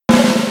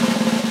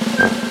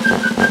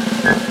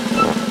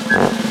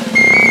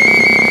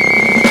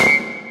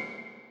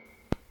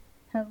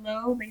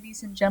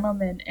ladies and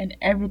gentlemen, and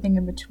everything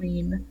in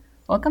between.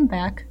 Welcome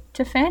back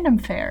to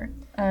FandomFare,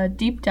 a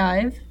deep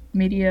dive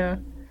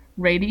media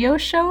radio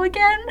show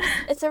again.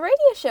 It's a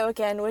radio show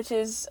again, which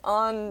is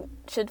on.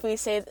 We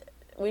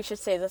should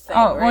say the thing.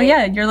 Oh, right? well,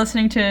 yeah, you're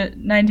listening to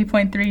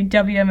 90.3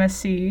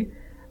 WMSC,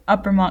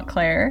 Upper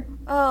Montclair.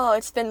 Oh,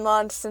 it's been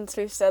months since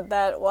we've said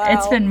that. Wow.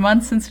 It's been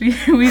months since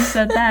we've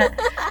said that,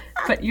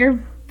 but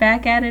you're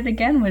back at it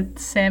again with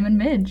Sam and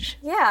Midge.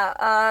 Yeah,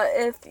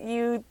 if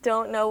you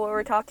don't know what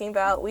we're talking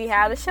about, we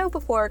had a show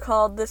before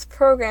called This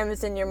Program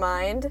Is In Your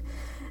Mind.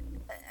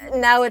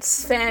 Now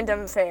it's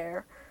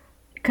FandomFare.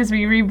 Because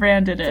we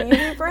rebranded it.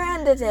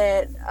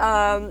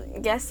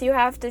 Guess you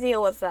have to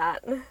deal with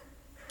that.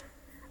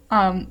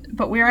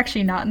 But we're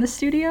actually not in the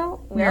studio.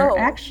 No. We're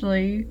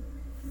actually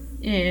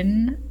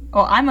in...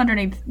 Well, I'm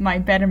underneath my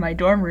bed in my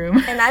dorm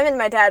room. And I'm in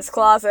my dad's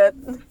closet.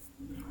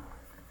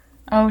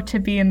 Oh, to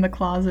be in the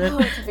closet.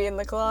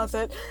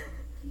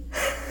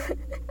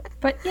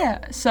 But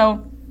yeah,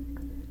 so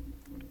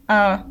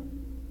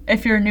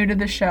if you're new to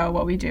the show,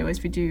 what we do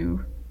is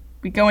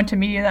we go into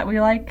media that we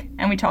like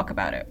and we talk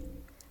about it.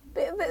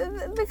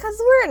 Because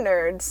we're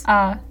nerds.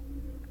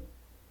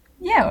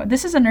 Yeah,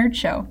 this is a nerd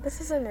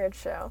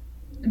show.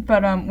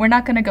 But we're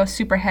not going to go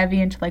super heavy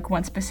into like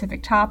one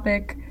specific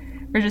topic.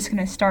 We're just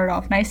going to start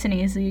off nice and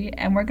easy,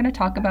 and we're going to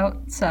talk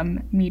about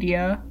some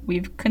media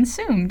we've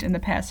consumed in the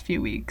past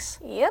few weeks.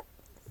 Yep.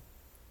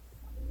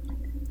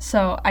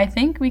 So I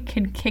think we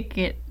can kick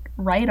it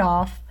right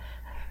off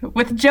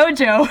with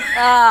JoJo.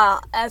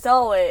 As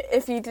always,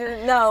 if you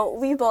didn't know,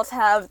 we both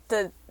have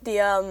the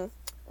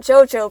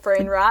JoJo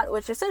brain rot,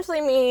 which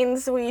essentially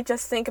means we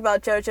just think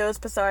about JoJo's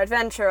Bizarre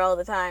Adventure all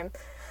the time.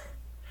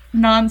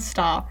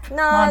 Non-stop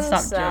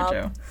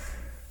JoJo.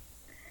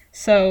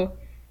 So,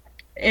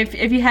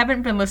 if you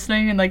haven't been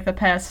listening in like the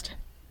past,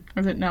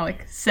 was it now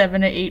like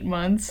 7 to 8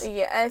 months?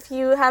 Yeah, if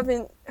you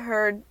haven't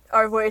heard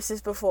our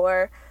voices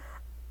before,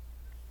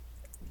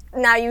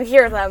 now you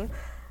hear them.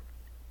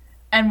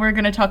 And we're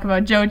gonna talk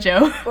about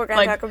JoJo. We're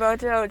gonna talk about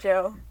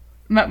JoJo.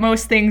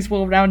 Most things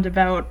will round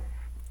about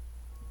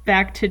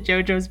back to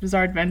JoJo's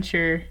Bizarre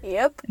Adventure.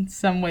 Yep. In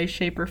some way,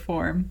 shape, or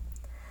form.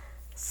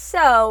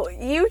 So,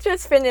 you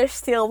just finished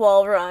Steel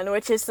Ball Run,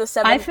 which is the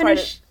 7th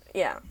part.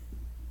 Yeah.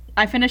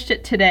 I finished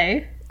it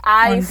today,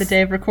 on the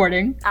day of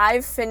recording.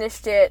 I've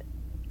finished it,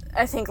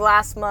 I think,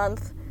 last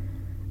month.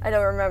 I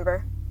don't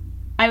remember.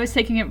 I was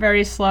taking it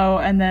very slow,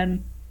 and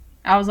then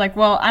I was like,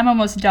 well, I'm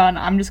almost done.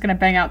 I'm just going to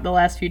bang out the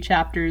last few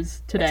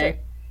chapters today.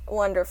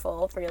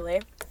 Wonderful,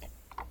 really.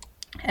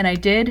 And I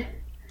did.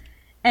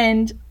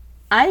 And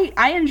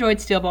I enjoyed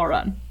Steel Ball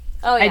Run.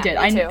 Oh, yeah, I did.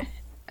 Me too.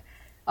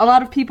 A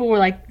lot of people were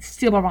like,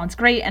 Steel Ball Run's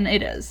great, and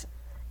it is.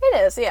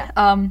 It is, yeah.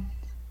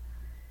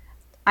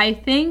 I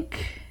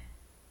think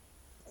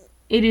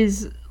it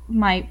is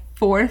my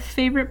 4th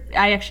favorite.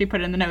 I actually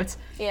put it in the notes.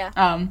 Yeah.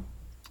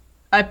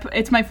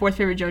 It's my 4th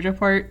favorite JoJo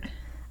part.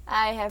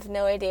 I have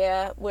no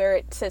idea where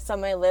it sits on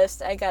my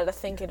list. I gotta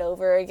think it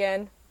over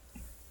again.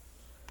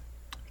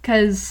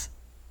 Because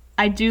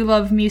I do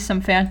love me some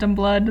Phantom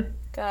Blood.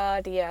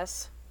 God,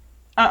 yes.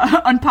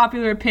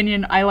 Unpopular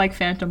opinion, I like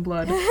Phantom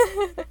Blood.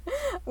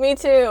 Me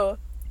too.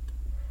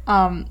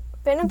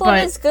 Phantom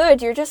Blood is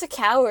good. You're just a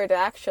coward,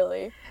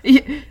 actually.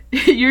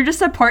 You're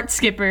just a part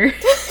skipper.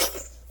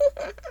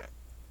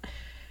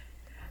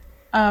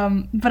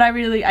 But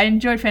I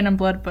enjoyed Phantom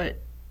Blood,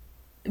 but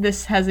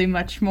this has a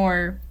much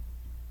more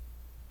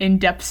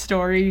in-depth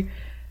story.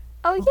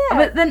 Oh, yeah.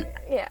 But then...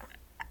 Yeah.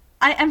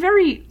 I'm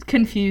very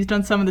confused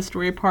on some of the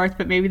story parts,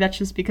 but maybe that's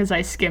just because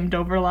I skimmed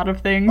over a lot of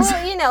things.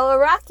 Well,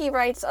 Araki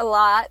writes a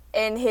lot,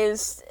 and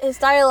his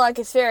dialogue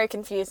is very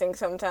confusing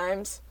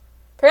sometimes.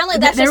 Apparently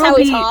that's just how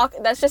we talk.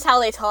 That's just how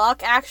they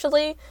talk,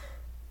 actually.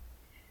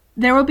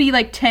 There will be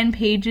like 10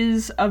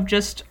 pages of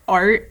just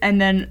art,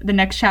 and then the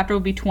next chapter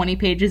will be 20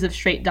 pages of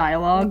straight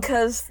dialogue.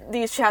 Because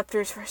these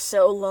chapters were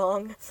so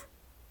long.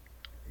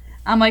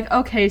 I'm like,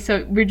 okay,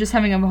 so we're just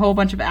having a whole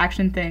bunch of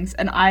action things,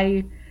 and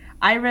I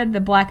read the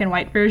black and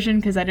white version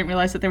because I didn't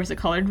realize that there was a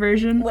colored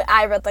version.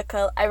 I read the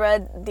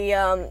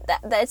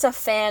it's a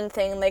fan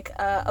thing, like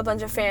a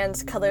bunch of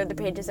fans colored the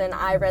pages, and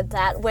I read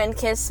that when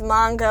Kiss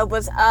Manga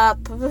was up.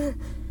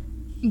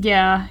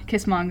 Yeah,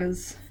 Kiss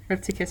Manga's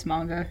ripped to Kiss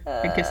Manga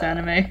and Kiss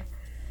Anime.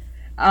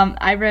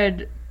 I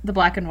read the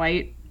black and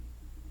white,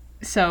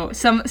 so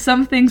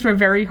some things were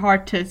very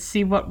hard to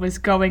see what was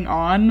going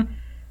on.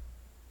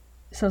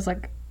 So I was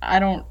like, I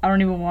don't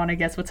even want to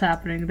guess what's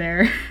happening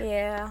there.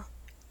 Yeah.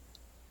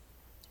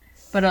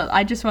 But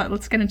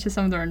let's get into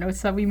some of our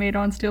notes that we made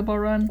on Steel Ball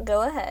Run.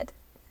 Go ahead.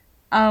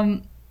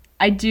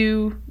 I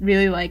do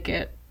really like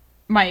it.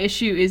 My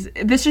issue is,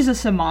 this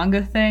is a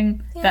manga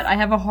thing, that I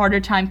have a harder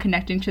time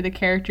connecting to the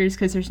characters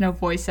because there's no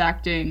voice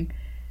acting,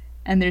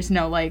 and there's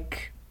no,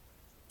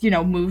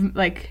 no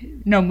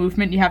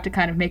movement. You have to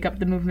kind of make up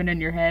the movement in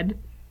your head.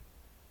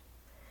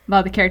 A lot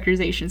of the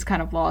characterization is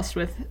kind of lost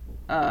with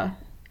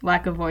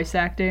lack of voice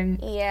acting.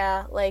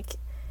 Yeah,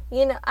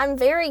 I'm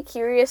very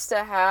curious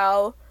to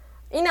how...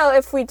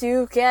 if we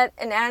do get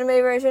an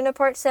anime version of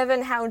Part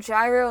 7, how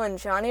Gyro and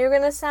Johnny are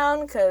going to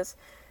sound, because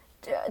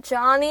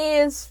Johnny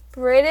is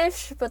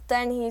British, but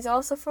then he's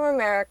also from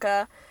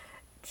America.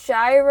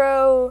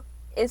 Gyro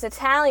is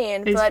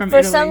Italian, He's but from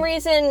for some Italy.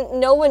 reason,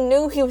 no one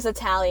knew he was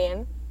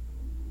Italian.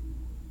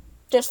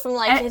 Just from,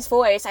 like, his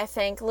voice, I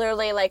think.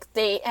 Literally, like,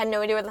 they had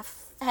no idea where the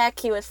heck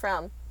he was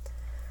from.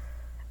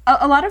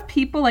 A lot of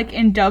people, like,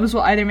 in dubs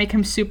will either make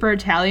him super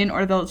Italian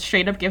or they'll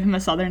straight up give him a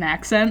southern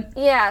accent.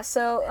 Yeah,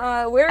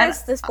 so, where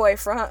is this boy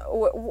from?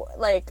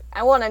 Like,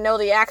 I want to know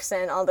the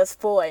accent on this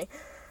boy.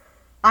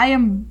 I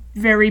am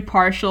very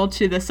partial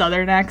to the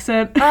southern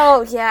accent.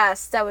 Oh,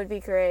 yes, that would be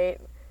great.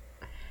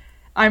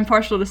 I'm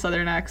partial to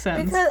southern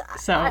accents. Because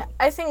so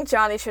I think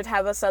Johnny should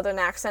have a southern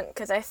accent,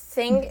 because I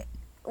think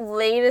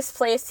latest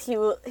place he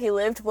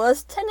lived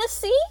was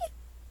Tennessee?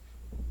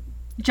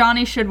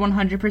 Johnny should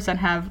 100%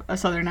 have a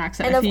southern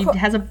accent. And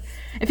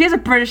if he has a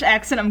British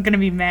accent, I'm gonna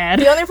be mad.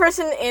 The only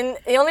person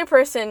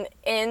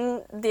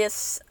in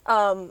this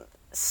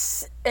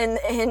in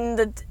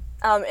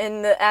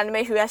the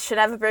anime who should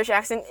have a British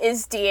accent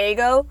is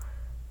Diego.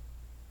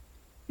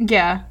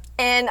 Yeah.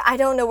 And I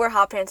don't know where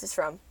Hot Pants is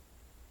from.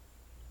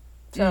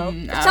 So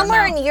I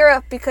somewhere don't know. in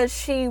Europe,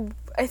 because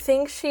I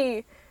think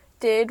she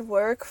did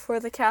work for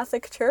the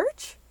Catholic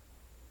Church.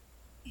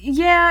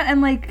 Yeah,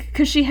 and like,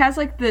 cause she has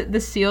like the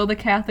seal of the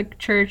Catholic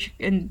Church,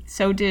 and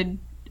so did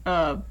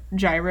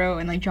Gyro,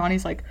 and like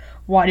Johnny's like,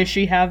 why does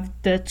she have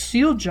that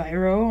seal,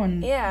 Gyro?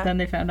 And then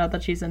they found out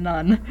that she's a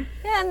nun.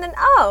 Yeah, and then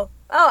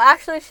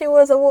actually she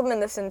was a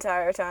woman this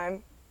entire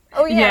time.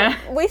 Oh yeah.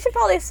 We should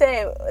probably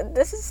say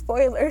this is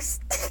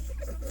spoilers.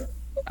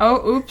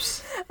 Oh,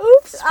 oops.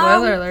 Oops.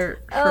 Spoiler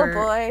alert. Oh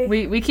boy.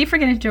 We keep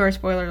forgetting to do our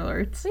spoiler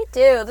alerts. We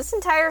do. This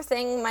entire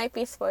thing might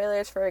be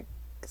spoilers for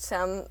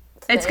some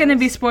things. It's gonna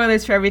be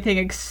spoilers for everything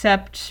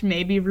except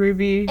maybe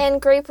Ruby.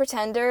 And Great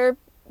Pretender,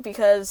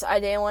 because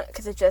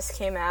it just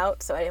came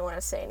out, so I didn't want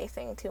to say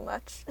anything too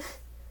much.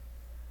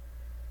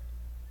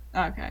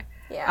 Okay.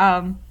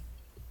 Yeah.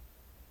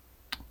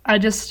 I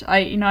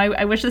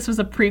wish this was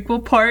a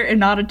prequel part and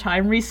not a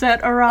time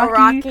reset,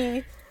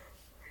 Araki.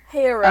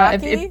 Hey,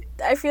 Araki.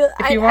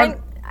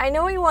 I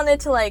know we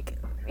wanted to, like,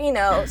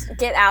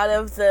 get out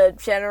of the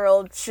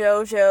general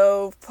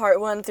JoJo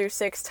Part 1 through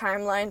 6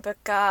 timeline,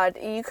 but God,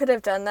 you could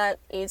have done that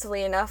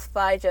easily enough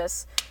by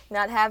just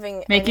not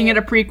having Making it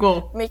a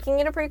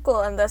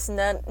prequel, and thus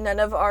none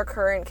of our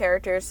current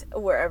characters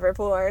were ever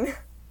born.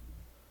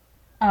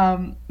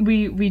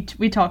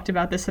 We talked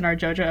about this in our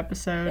JoJo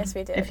episode. Yes,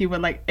 we did. If you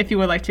would like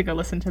to go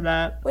listen to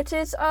that, which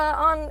is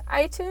on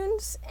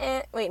iTunes.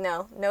 And wait,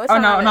 no, it's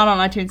not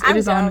on iTunes. It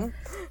is dumb.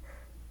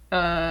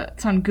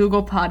 It's on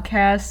Google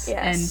Podcasts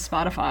and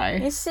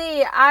Spotify. You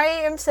see, I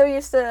am so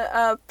used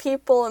to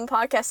people in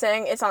podcasts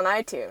saying it's on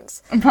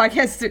iTunes.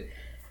 Podcast.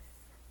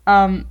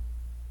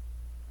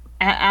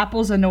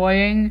 Apple's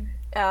annoying,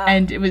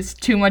 and it was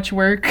too much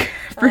work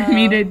for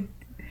me to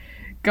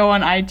go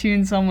on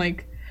iTunes. So I'm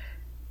like,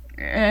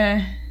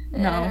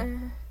 no.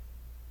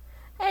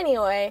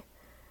 Anyway.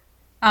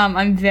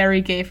 I'm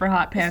very gay for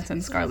Hot Pants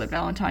and Scarlet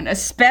Valentine,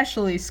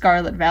 especially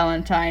Scarlet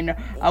Valentine.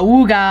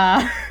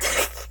 Awooga.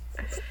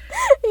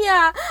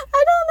 Yeah,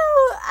 I don't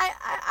know.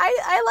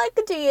 I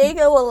like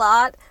Diego a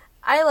lot.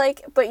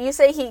 But you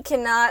say he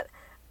cannot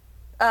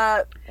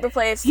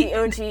replace the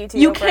OG Dio Brando.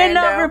 You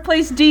cannot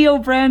replace Dio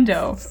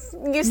Brando.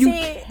 You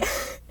see,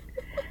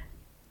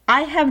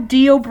 I have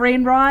Dio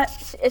brain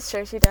rot. It's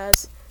true, she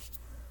does.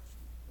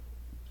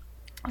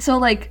 So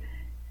like,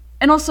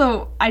 and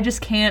also I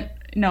just can't.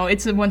 No,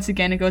 once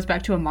again it goes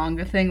back to a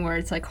manga thing where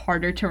it's like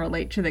harder to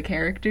relate to the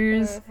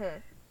characters,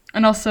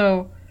 and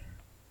also.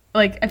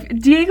 Like,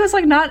 Diego's,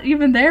 like, not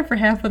even there for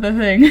half of the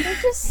thing.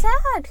 It's just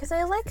sad, because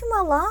I like him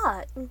a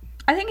lot.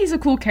 I think he's a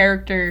cool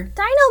character.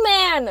 Dino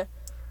Man!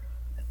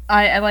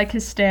 I like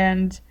his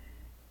stand.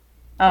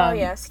 Oh,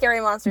 yeah. Scary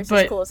Monsters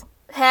is cool as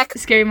heck.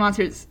 Scary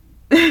Monsters.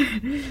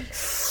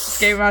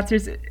 Scary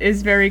Monsters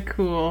is very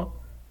cool.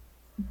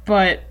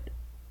 But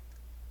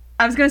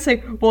I was going to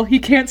say, well, he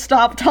can't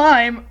stop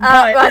time,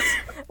 but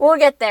we'll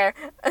get there.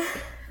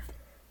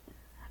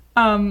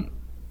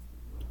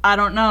 I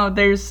don't know.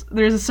 There's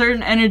a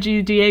certain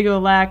energy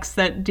Diego lacks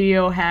that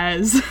Dio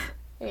has.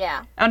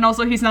 Yeah. And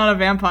also, he's not a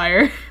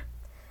vampire.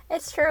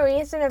 It's true. He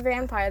isn't a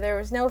vampire. There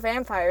was no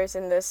vampires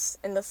in this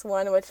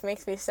one, which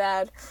makes me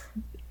sad.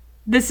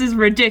 This is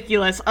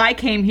ridiculous. I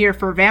came here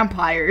for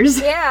vampires.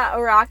 Yeah,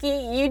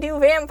 Rocky, you do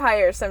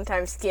vampires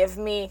sometimes. Give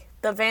me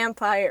the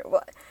vampire.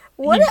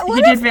 He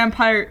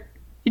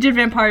did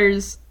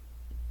vampires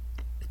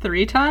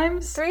 3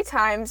 times? 3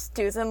 times.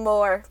 Do them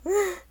more.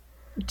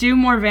 Do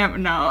more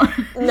no.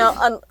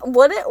 No.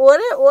 What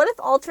if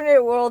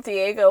alternate world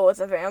Diego was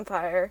a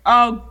vampire?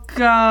 Oh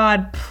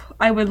God,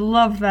 I would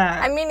love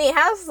that. I mean, he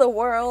has the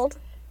world.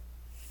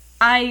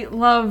 I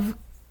love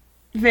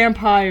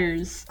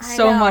vampires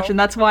so much, and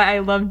that's why I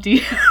love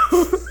Dio.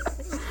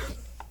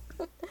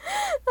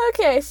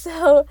 Okay,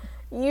 so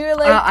you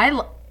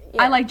like.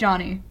 I like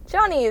Johnny.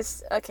 Johnny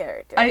is a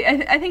character.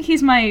 I think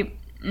he's my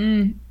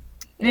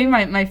maybe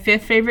my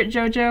 5th favorite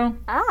JoJo.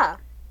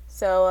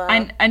 So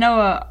I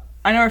know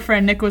I know our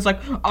friend Nick was like,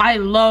 I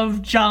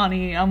love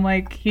Johnny. I'm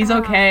like, he's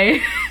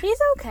okay. He's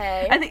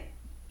okay.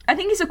 I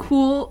think he's a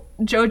cool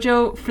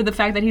JoJo for the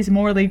fact that he's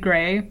morally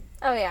gray.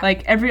 Oh, yeah.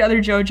 Like, every other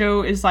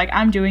JoJo is like,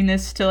 I'm doing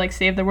this to, like,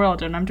 save the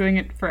world, and I'm doing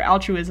it for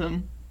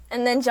altruism.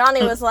 And then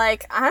Johnny was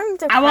like, I'm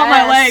depressed. I want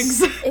my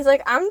legs. He's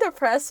like, I'm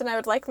depressed, and I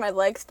would like my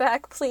legs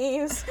back,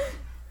 please.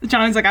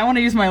 Johnny's like, I want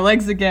to use my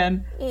legs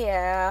again.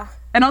 Yeah.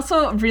 And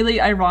also,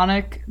 really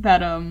ironic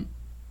that,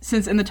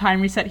 since in the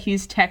time reset,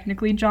 he's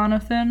technically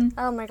Jonathan.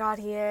 Oh my god,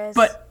 he is.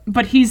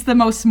 But he's the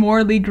most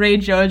morally gray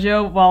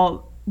JoJo,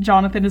 while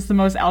Jonathan is the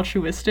most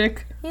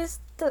altruistic.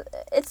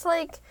 It's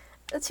like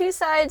the two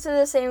sides of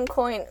the same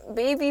coin.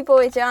 Baby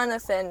boy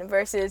Jonathan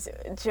versus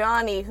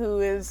Johnny, who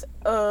is,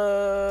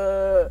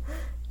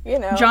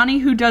 Johnny,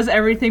 who does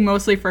everything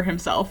mostly for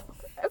himself.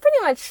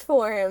 Pretty much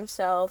for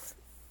himself.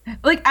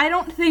 Like, I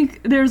don't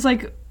think there's,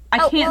 like,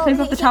 I can't think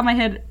off the top of my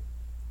head.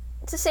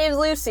 To save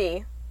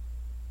Lucy.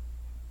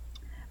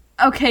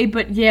 Okay,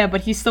 but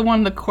he's still one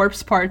of the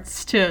corpse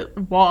parts to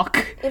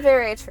walk.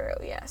 Very true,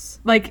 yes.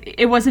 Like,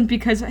 it wasn't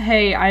because,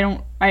 hey,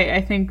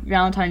 I think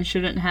Valentine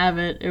shouldn't have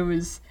it. It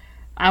was,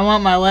 I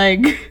want my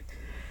leg.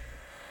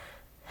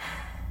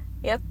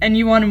 Yep. And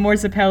you wanted more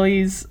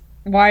Zeppellis.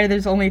 Why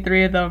there's only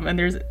 3 of them and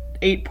there's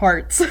 8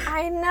 parts?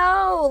 I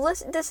know.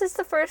 Listen, this is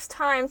the first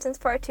time since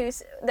part 2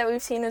 that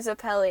we've seen a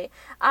Zeppeli.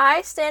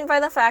 I stand by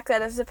the fact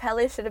that a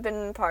Zeppeli should have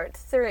been in part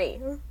 3.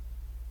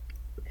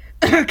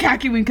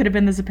 Kakyoin could have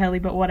been the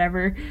Zeppeli, but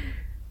whatever.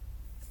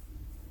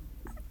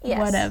 Yes.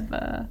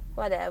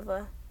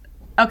 Whatever.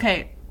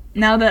 Okay,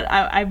 now that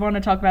I want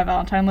to talk about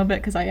Valentine a little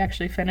bit, because I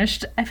actually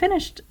finished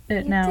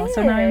it now.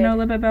 So now I know a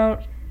little bit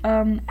about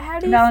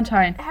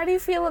Valentine. How do you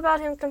feel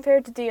about him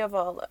compared to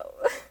Diavolo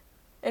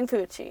and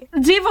Pucci?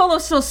 Diavolo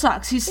still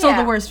sucks. He's still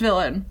the worst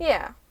villain.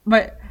 Yeah.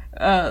 But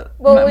my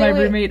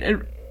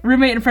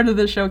roommate in front of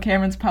the show,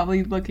 Cameron's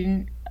probably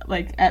looking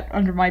like at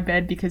under my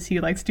bed because he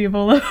likes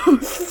Diavolo.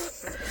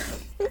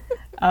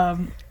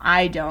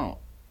 I don't.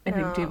 I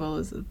think Diavolo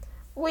is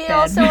We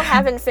also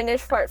haven't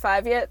finished part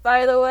 5 yet,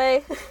 by the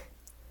way.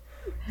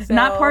 So,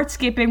 not part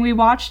skipping, we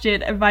watched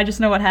it, if I just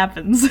know what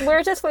happens.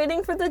 We're just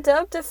waiting for the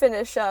dub to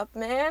finish up,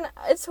 man.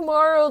 It's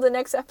tomorrow, the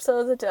next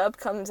episode of the dub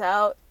comes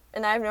out,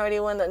 and I have no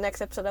idea when the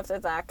next episode after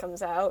that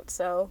comes out,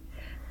 so...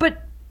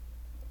 But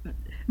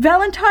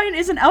Valentine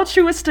is an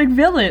altruistic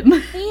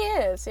villain. He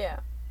is, yeah.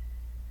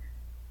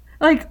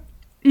 Like,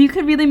 you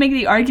could really make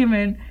the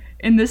argument,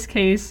 in this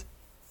case,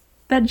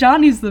 that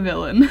Johnny's the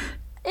villain.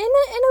 In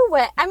a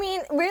way. I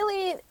mean,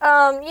 really,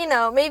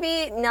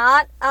 maybe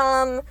not,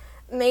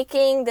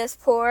 making this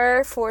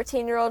poor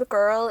 14-year-old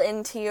girl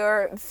into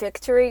your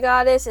victory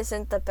goddess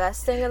isn't the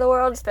best thing in the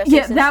world, especially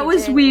since that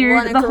was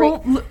weird. The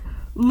whole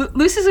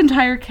Lucy's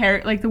entire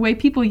character, like the way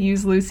people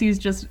use Lucy is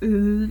just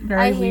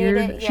very weird.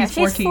 It. Yeah,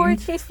 she's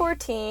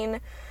 14.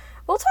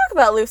 We'll talk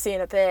about Lucy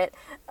in a bit.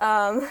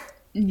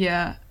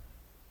 Yeah.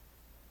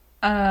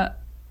 But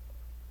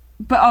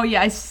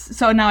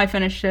so now I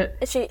finished it.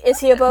 Is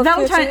he above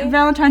Pucci?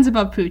 Valentine's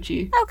above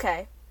Pucci.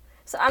 Okay.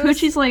 So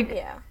Pucci's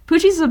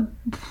Pucci's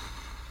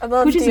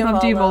above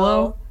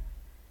Diavolo.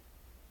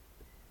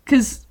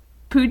 Because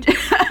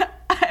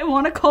I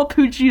want to call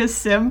Pucci a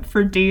simp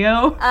for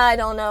Dio. I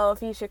don't know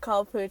if you should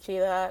call Pucci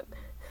that.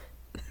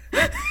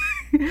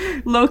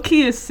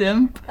 Low-key a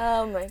simp.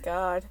 Oh my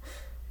god.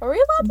 Are we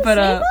allowed to say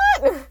that?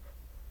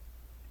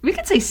 We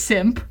could say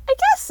simp. I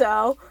guess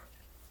so.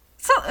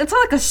 It's not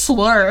like a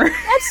slur.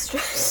 That's true.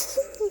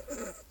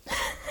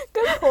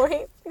 Good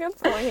point.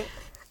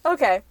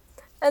 Okay.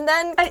 And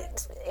then,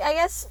 I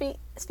guess,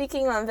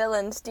 speaking on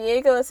villains,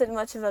 Diego isn't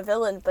much of a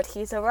villain, but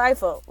he's a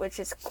rival, which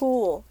is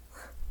cool.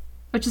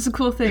 Which is a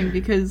cool thing,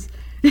 because...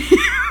 we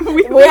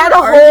had a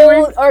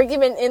whole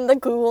argument in the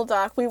Google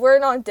Doc. We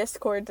weren't on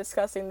Discord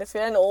discussing this.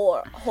 We had a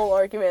whole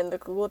argument in the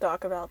Google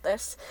Doc about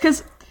this.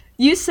 Because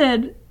you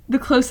said the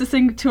closest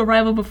thing to a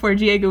rival before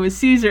Diego was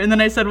Caesar, and then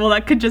I said, well,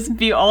 that could just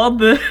be all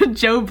the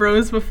Joe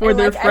bros before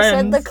they're friends. I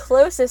said the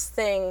closest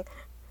thing.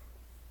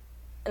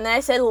 And then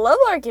I said, love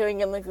arguing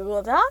in the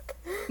Google Doc.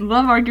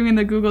 Love arguing in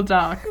the Google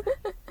Doc.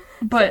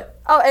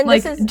 But,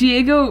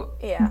 Diego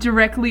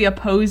directly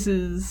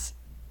opposes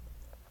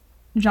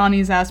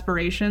Johnny's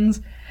aspirations.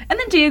 And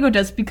then Diego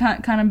does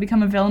kind of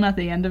become a villain at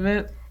the end of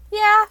it.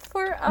 Yeah,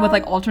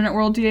 with, alternate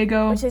world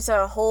Diego. Which is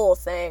a whole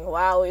thing.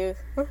 Wow.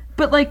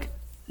 But,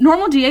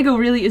 normal Diego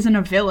really isn't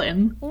a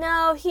villain.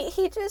 No, he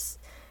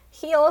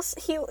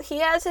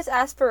has his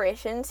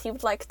aspirations. He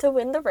would like to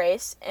win the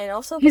race and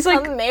also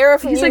become mayor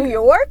of New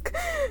York.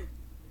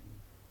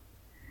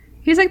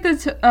 He's like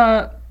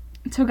the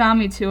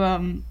Togami to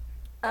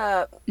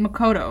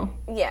Makoto.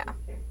 Yeah.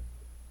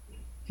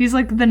 He's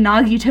like the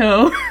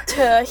Nagito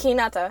to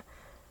Hinata.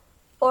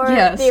 Or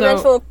the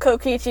eventual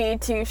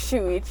Kokichi to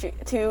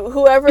Shuichi, to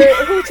whoever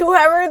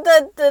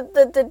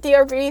the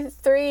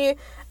DRB3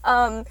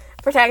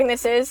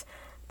 protagonist is,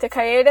 to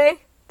Kaede.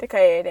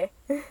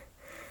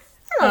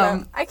 I don't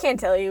know. I can't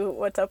tell you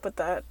what's up with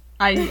that.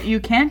 You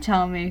can't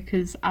tell me,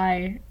 because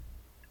I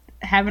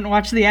haven't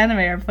watched the anime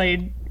or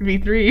played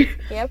V3.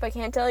 Yep, I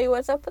can't tell you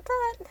what's up with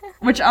that.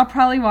 Which I'll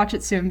probably watch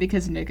it soon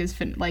because Nick is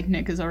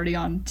already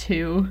on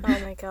 2. Oh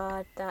my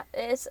god, that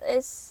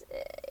is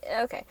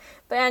okay.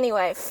 But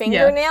anyway,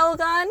 fingernail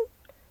gun?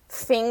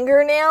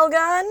 Fingernail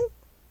gun?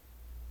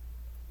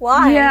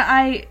 Why?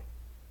 Yeah,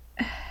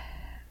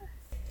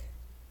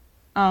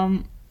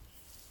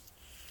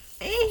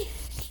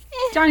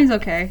 Johnny's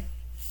okay.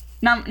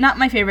 Not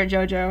my favorite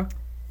JoJo.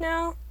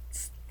 No.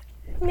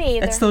 Me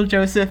either. That's still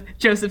Joseph.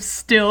 Joseph's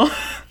still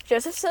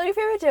your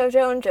favorite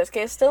JoJo, and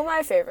Josuke is still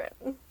my favorite.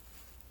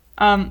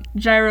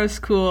 Gyro's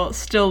cool.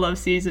 Still love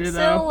Caesar,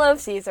 though. Still love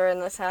Caesar in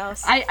this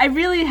house. I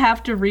really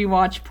have to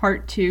rewatch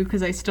part 2,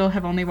 because I still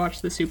have only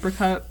watched the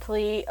Supercut.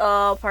 Please,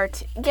 part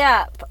 2.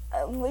 Yeah,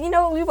 we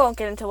won't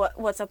get into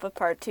what's up with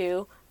part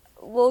 2.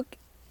 We'll,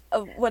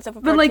 what's up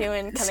with part 2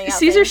 and coming out.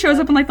 Caesar shows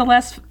up in, the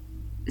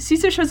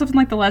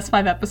last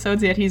 5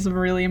 episodes, yet he's a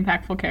really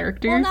impactful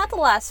character. Well, not the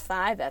last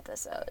 5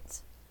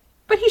 episodes.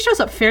 But he shows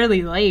up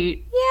fairly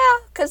late.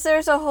 Yeah, because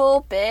there's a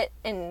whole bit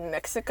in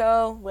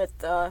Mexico with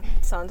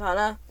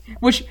Santana.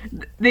 Which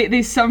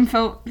they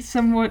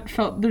somewhat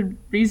felt the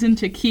reason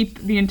to keep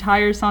the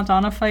entire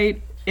Santana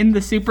fight in the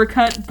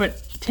supercut,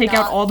 but take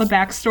out all the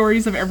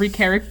backstories of every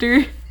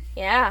character.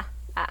 Yeah,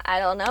 I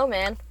don't know,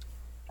 man.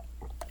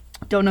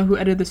 Don't know who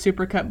edited the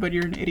supercut, but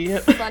you're an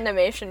idiot.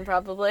 Funimation,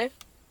 probably.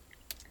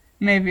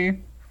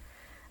 Maybe.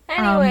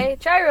 Anyway,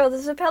 Gyro,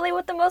 this is probably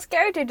with the most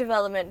character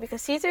development,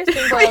 because Caesar's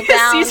been boiled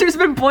down. Caesar's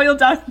been boiled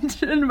down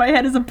in my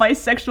head as a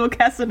bisexual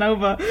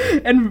Casanova,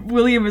 and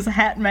William is a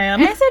hat man.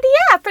 And I said,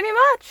 yeah, pretty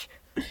much.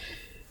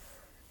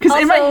 Because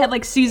in my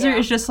head, Caesar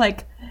is just,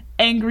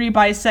 angry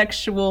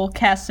bisexual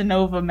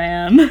Casanova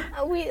man.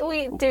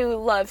 We do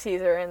love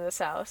Caesar in this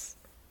house.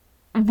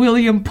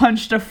 William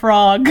punched a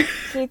frog.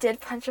 He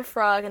did punch a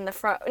frog, and the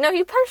frog... No,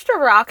 he punched a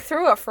rock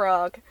through a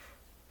frog.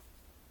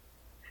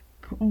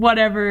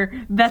 Whatever.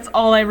 That's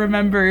all I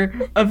remember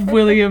of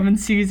William and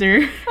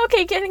Caesar.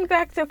 Okay, getting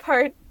back to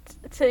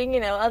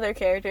other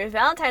characters.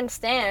 Valentine's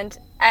Stand,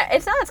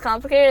 it's not as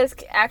complicated as...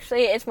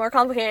 Actually, it's more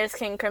complicated as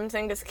King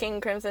Crimson, because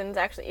King Crimson's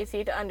actually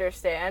easy to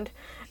understand.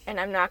 And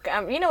I'm not...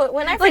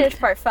 when I finish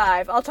part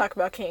 5, I'll talk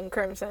about King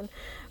Crimson.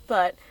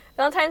 But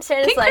Valentine's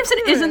Stand is King Crimson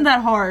isn't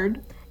that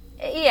hard.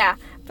 Yeah,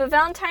 but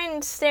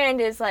Valentine's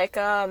Stand is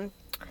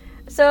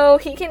so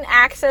he can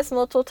access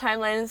multiple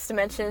timelines,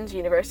 dimensions,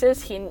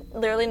 universes. He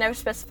literally never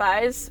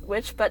specifies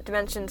which, but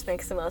dimensions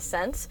makes the most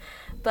sense.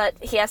 But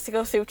he has to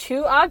go through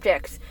 2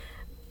 objects.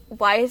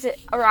 Why is it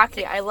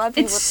Araki? I love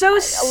you. It's so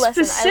specific.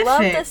 Listen,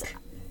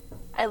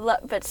 I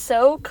love this. But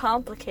so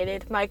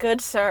complicated, my good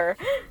sir.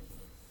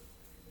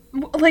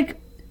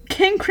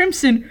 King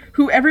Crimson,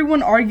 who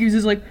everyone argues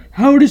is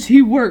how does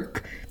he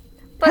work?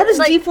 But how does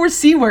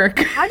D4C work?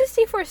 How does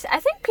D4C... I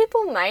think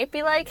people might be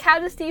how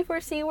does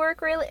D4C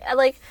work, really?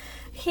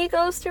 He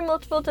goes through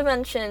multiple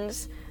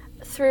dimensions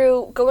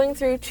going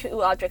through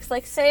 2 objects.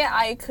 Say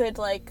I could,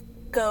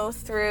 go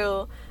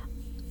through...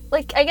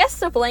 I guess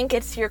the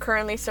blankets you're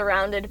currently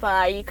surrounded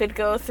by, you could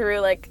go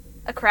through,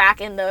 a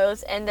crack in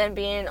those and then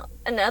be in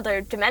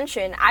another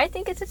dimension. I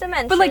think it's a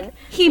dimension. But,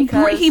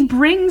 he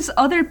brings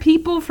other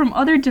people from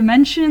other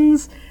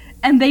dimensions...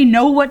 And they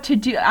know what to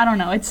do. I don't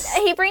know.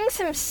 He brings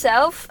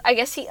himself. I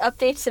guess he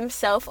updates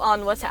himself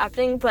on what's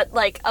happening, but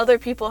other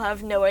people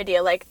have no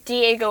idea.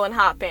 Diego and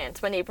Hot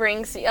Pants, when he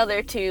brings the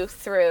other 2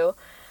 through,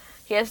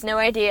 he has no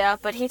idea.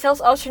 But he tells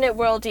alternate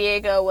world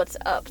Diego what's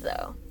up,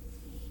 though.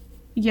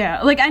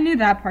 Yeah, I knew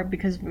that part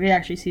because we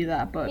actually see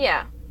that, but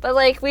yeah, but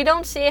we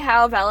don't see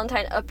how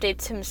Valentine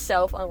updates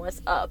himself on what's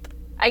up.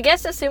 I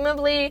guess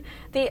assumably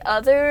the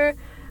other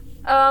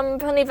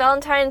Honey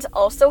Valentines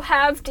also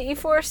have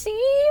D4C.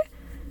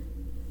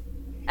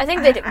 I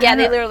think they do. Yeah,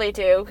 they literally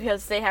do,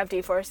 because they have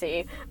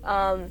D4C.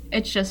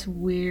 It's just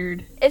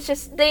weird. It's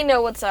just, they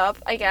know what's up,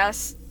 I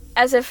guess.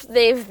 As if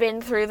they've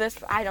been through this,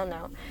 I don't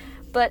know.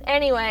 But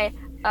anyway,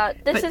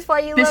 this is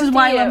why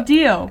I love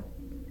Dio.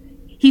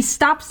 He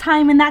stops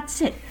time and that's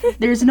it.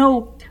 There's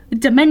no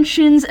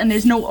dimensions and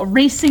there's no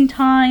erasing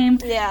time.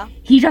 Yeah.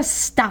 He just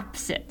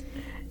stops it.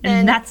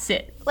 And that's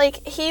it.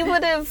 He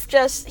would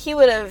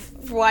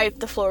have wiped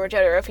the floor with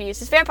Jotaro if he used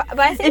his vampire. But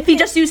I think if he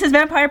just used his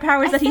vampire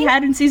powers that he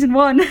had in season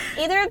 1.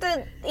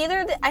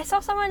 I saw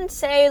someone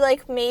say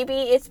maybe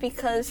it's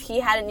because he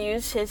hadn't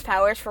used his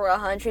powers for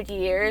 100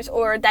 years,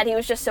 or that he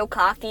was just so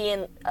cocky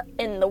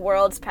in the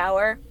world's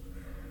power.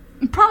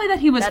 Probably that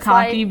he was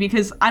cocky,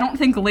 because I don't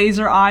think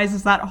laser eyes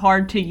is that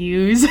hard to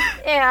use.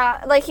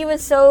 Yeah, he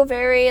was so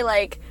very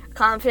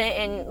confident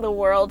in the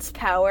world's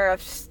power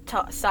of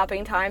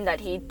stopping time that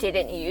he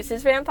didn't use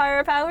his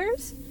vampire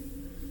powers.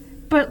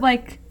 But,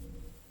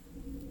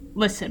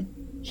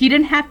 listen, he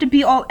didn't have to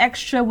be all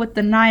extra with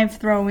the knife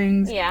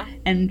throwings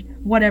and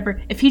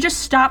whatever. If he just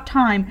stopped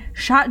time,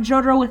 shot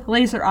Jotaro with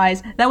laser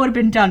eyes, that would have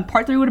been done.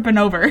 Part 3 would have been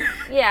over.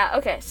 Yeah,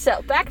 okay,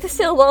 so back to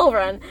Steel Ball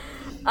Run.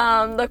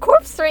 The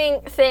corpse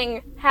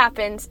thing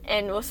happened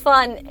and was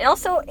fun. And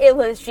also, it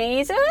was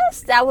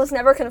Jesus. That was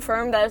never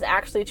confirmed that it was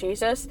actually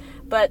Jesus.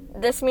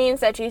 But this means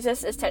that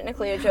Jesus is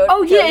technically a JoJo.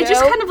 Oh, yeah, it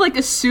just kind of,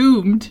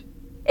 assumed.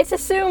 It's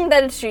assumed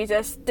that it's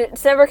Jesus.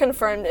 It's never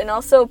confirmed, and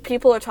also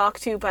people are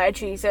talked to by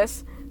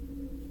Jesus.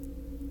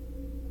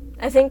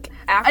 I think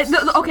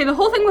the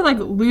whole thing with, like,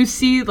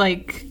 Lucy,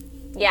 like...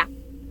 Yeah.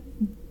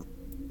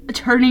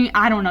 Turning...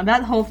 I don't know.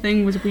 That whole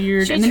thing was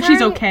weird,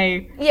 she's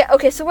okay. Yeah,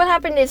 okay, so what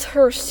happened is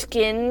her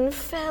skin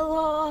fell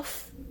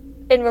off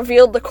and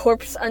revealed the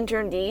corpse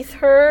underneath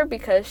her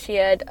because she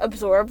had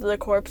absorbed the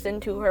corpse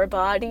into her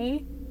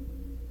body.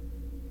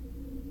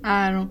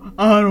 I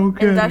don't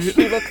get it. And thus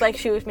she looked like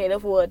she was made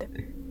of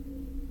wood.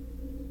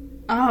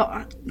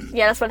 Oh.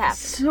 Yeah, that's what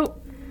happened.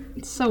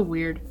 It's so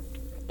weird.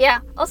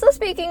 Yeah. Also,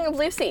 speaking of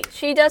Lucy,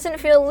 she doesn't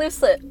feel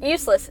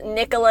useless.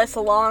 Nicholas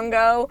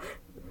Longo.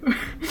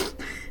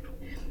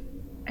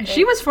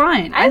 She was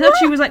fine. I thought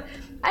she was like...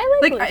 I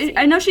like Lucy.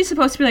 I know she's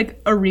supposed to be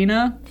like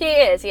Irina. She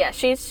is, yeah.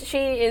 She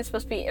is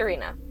supposed to be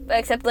Irina.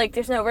 Except, like,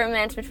 there's no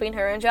romance between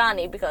her and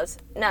Johnny because,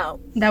 no.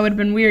 That would have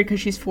been weird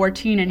because she's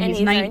 14 and he's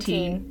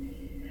 19.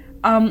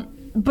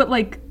 But,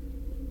 like...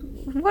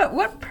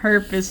 What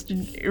purpose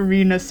did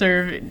Irina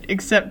serve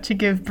except to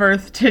give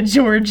birth to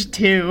George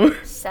too?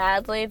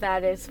 Sadly,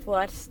 that is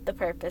what the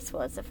purpose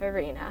was of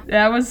Irina. We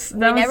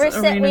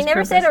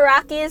never said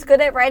Araki is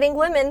good at writing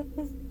women.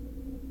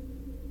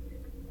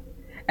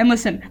 And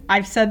listen,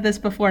 I've said this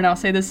before and I'll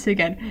say this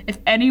again. If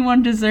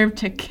anyone deserved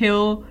to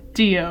kill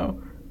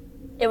Dio,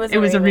 it was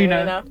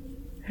Irina.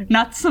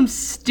 Not some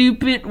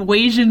stupid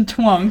Wasian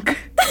twunk.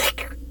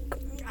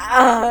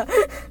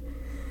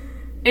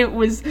 It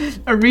was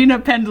Irina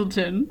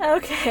Pendleton.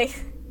 Okay.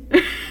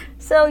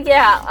 So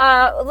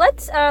yeah,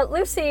 let's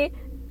Lucy.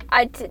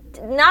 I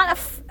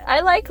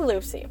like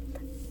Lucy.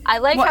 I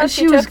like how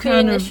she took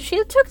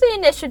the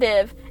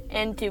initiative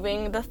in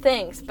doing the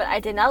things, but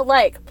I did not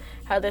like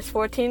how this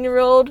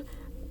 14-year-old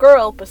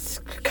girl was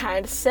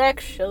kind of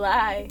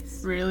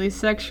sexualized. Really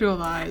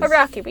sexualized.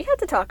 Araki, we had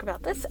to talk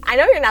about this. I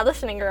know you're not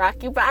listening,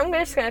 Araki, but I'm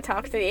just going to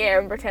talk to the air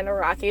and pretend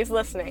Araki is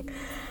listening.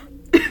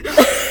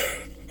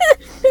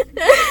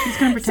 He's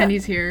gonna pretend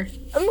he's here.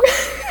 I'm gonna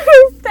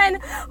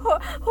pretend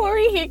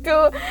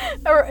Horihiko,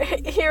 or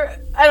here,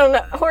 I don't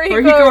know,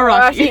 Horihiko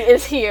Araki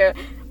is here.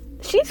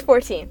 She's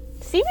 14.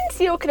 Steven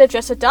Seagal could have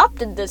just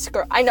adopted this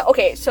girl. I know,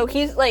 okay, so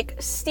he's like,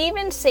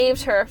 Steven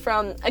saves her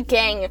from a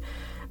gang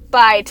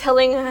by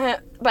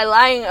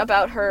lying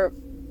about her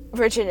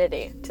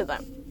virginity to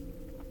them.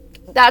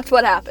 That's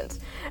what happens.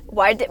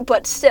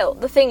 But still,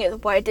 the thing is,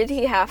 why did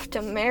he have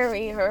to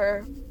marry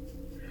her?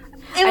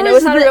 I know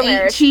it's not a real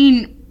marriage.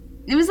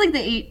 It was like the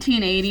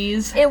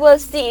 1880s. It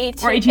was the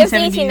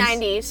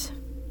 1890s.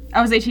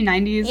 I was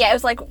 1890s. Yeah, it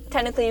was like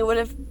technically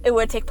it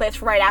would take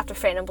place right after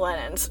Phantom Blood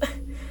ends.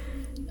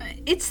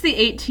 It's the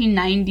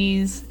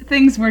 1890s.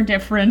 Things were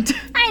different.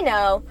 I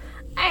know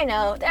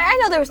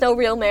there was no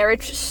real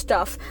marriage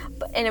stuff,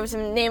 and it was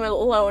in name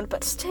alone,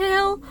 but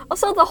still.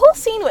 Also, the whole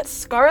scene with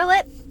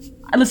Scarlet.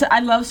 Listen, I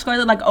love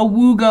Scarlet, like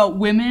Awuga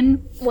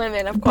women.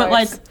 Women, of course. But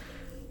like,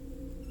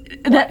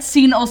 that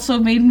scene also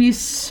made me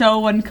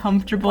so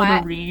uncomfortable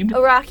to read.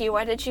 Araki,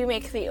 why did you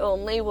make the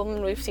only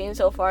woman we've seen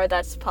so far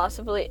that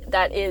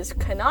is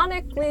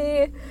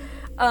canonically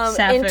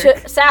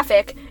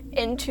sapphic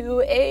into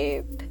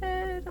a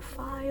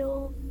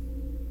pedophile?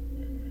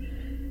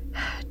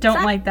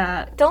 Don't like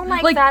that. Don't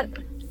like that.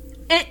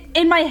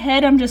 In my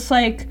head, I'm just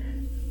like,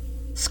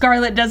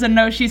 Scarlet doesn't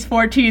know she's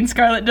 14.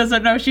 Scarlet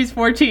doesn't know she's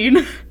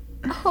 14.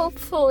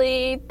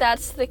 Hopefully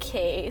that's the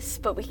case,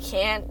 but we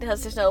can't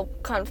because there's no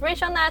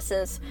confirmation on that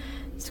since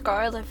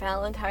Scarlet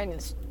Valentine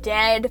is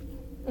dead.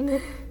 And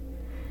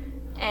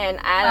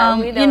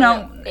we don't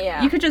know.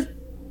 Yeah. You could just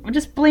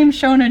blame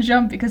Shonen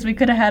Jump because we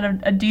could have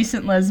had a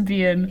decent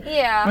lesbian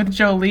with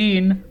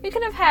Jolene. We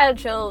could have had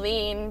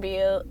Jolene be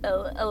a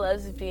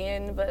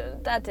lesbian,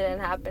 but that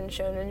didn't happen,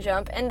 Shonen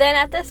Jump. And then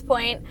at this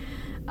point,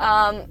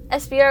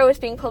 SBR was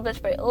being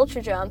published by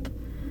Ultra Jump.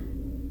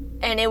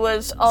 And it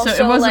was also the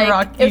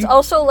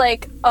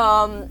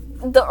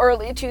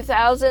early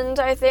 2000s,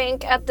 I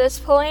think, at this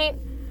point.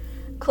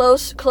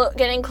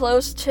 Getting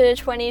close to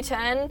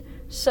 2010.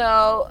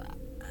 So,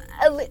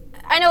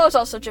 I know it's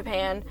also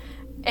Japan,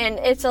 and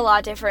it's a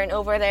lot different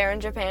over there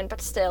in Japan,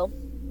 but still.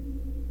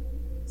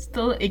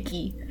 Still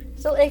icky.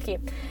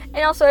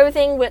 And also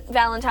everything with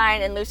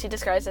Valentine and Lucy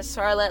disguised as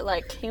Scarlet,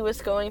 like, he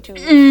was going to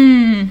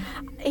do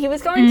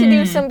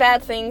some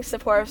bad things to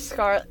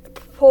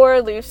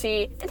poor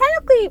Lucy, and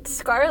technically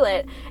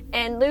Scarlet,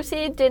 and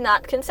Lucy did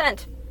not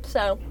consent,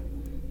 so.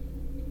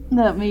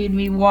 That made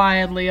me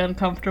wildly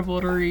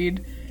uncomfortable to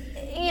read.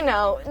 You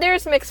know,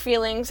 there's mixed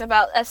feelings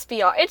about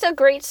SBR. It's a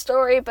great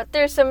story, but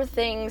there's some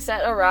things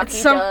that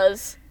Araki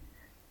does.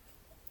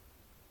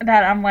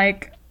 That I'm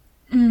like,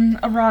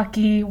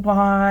 Araki,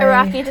 why?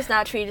 Araki does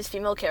not treat his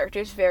female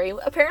characters very...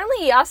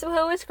 Apparently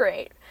Yasuho is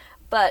great,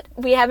 but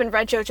we haven't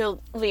read JoJo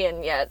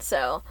Leon yet,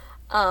 so...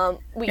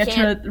 we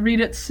can't to read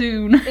it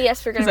soon.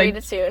 Yes, we're gonna read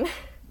it soon.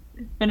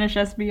 Finish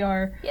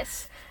SBR.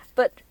 Yes.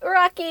 But,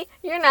 Araki,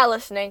 you're not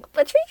listening,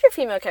 but treat your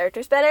female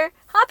characters better.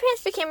 Hot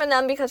Pants became a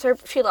nun because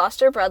she lost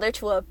her brother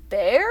to a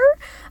bear.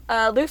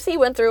 Lucy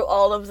went through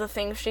all of the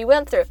things she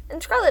went through,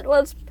 and Scarlet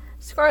was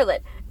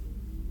Scarlet.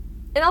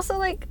 And also,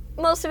 like,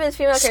 most of his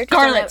female characters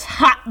Scarlett's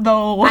hot,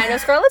 though. I know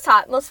Scarlett's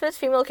hot. Most of his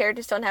female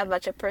characters don't have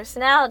much of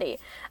personality.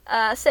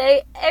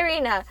 Say,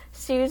 Irina,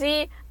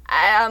 Susie,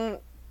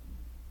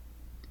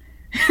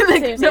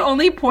 Susie. The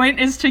only point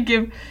is to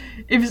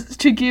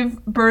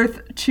give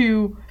birth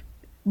to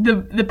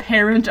the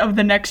parent of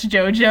the next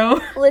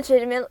JoJo.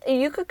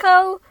 Legitimately,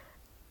 Yukiko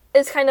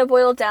is kind of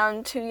boiled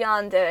down to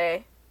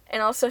yandere.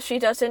 And also, she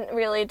doesn't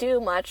really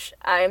do much.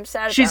 I'm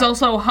sad about. She's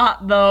also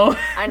hot, though.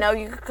 I know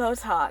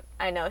Yukiko's hot.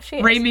 I know she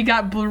is. Raimi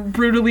got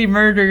brutally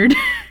murdered.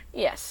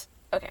 Yes.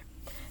 Okay.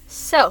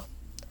 So,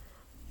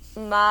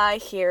 My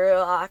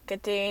Hero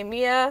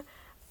Academia.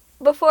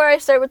 Before I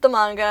start with the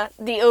manga,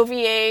 the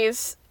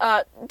OVAs,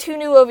 2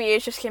 new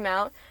OVAs just came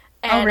out.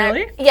 And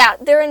really? Yeah,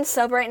 they're in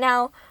sub right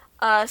now,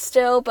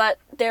 still, but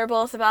they're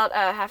both about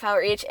a half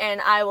hour each,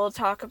 and I will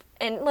talk,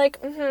 and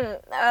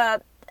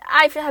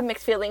I have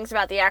mixed feelings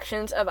about the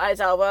actions of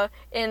Aizawa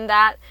in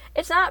that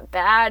it's not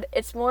bad.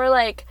 It's more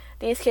like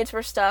these kids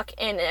were stuck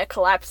in a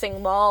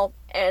collapsing mall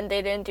and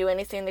they didn't do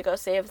anything to go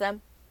save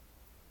them.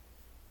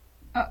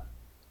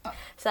 So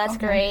that's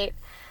great.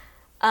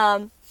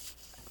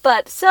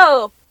 But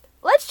so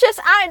let's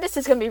just, this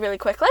is going to be really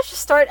quick. Let's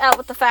just start out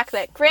with the fact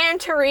that Gran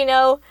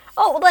Torino,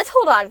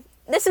 hold on.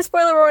 This is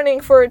spoiler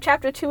warning for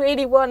chapter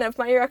 281 of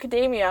My Hero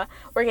Academia.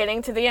 We're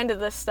getting to the end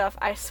of this stuff,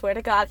 I swear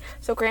to God.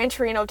 So Gran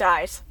Torino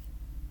dies.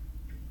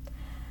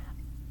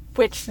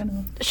 Which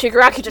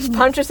Shigaraki just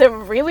punches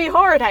him really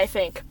hard, I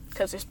think.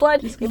 Because there's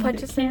blood. He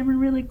punches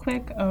Cameron really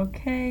quick.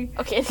 Okay.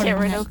 Okay, is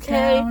Cameron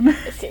okay?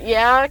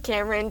 Yeah,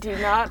 Cameron, do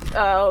not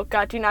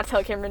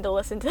tell Cameron to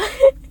listen to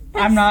it.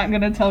 I'm not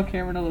going to tell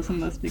Cameron to listen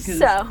to this because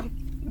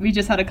we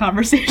just had a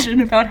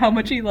conversation about how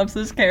much he loves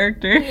this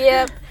character.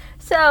 Yep.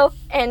 So,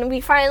 and we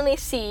finally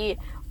see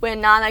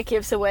when Nana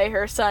gives away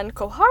her son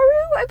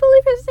Koharu, I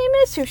believe his name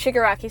is, to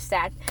Shigaraki's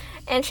dad.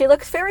 And she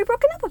looks very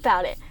broken up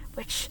about it,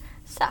 which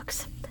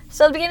sucks.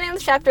 So the beginning of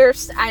the chapter,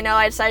 I know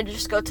I decided to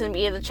just go to the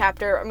beginning of the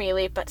chapter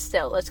immediately, but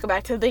still, let's go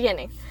back to the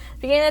beginning.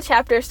 The beginning of the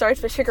chapter starts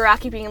with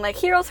Shigaraki being like,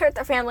 heroes hurt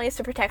their families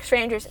to protect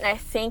strangers, and I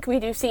think we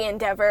do see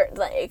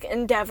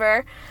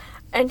Endeavor,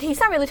 and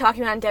he's not really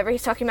talking about Endeavor,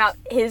 he's talking about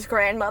his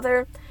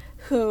grandmother,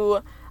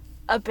 who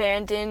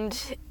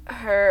abandoned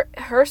her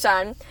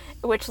son,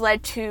 which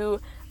led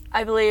to,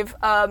 I believe,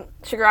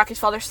 Shigaraki's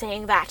father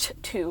saying that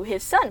to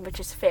his son, which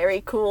is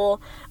very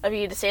cool of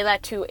you to say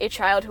that to a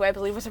child who I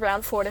believe was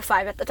around 4 to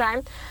 5 at the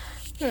time.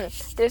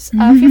 There's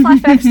a few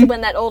flashbacks to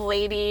when that old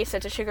lady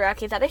said to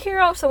Shigaraki that a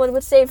hero, someone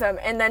would save him,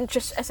 and then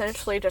just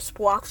essentially just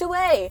walked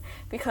away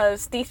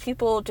because these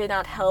people did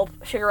not help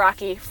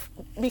Shigaraki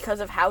because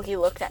of how he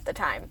looked at the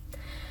time,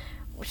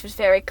 which was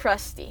very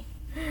crusty.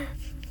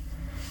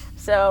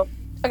 So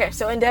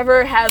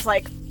Endeavor has,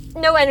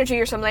 no energy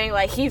or something,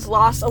 he's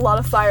lost a lot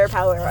of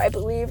firepower, I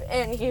believe,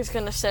 and he's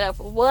gonna set up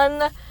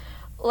one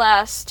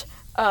last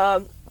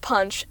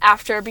punch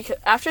after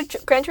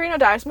Gran Torino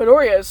dies.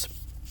 Midoriya's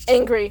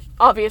angry,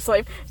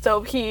 obviously,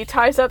 so he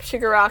ties up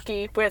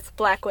Shigaraki with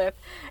Black Whip,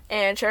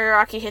 and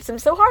Shigaraki hits him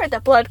so hard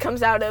that blood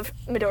comes out of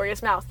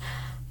Midoriya's mouth.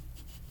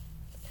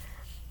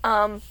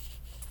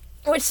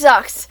 Which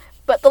sucks,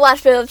 but the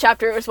last bit of the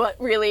chapter is what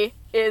we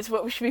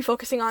should be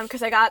focusing on,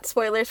 because I got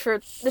spoilers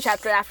for the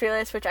chapter after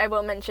this, which I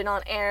won't mention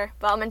on air,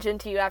 but I'll mention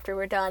to you after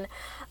we're done.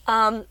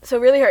 So it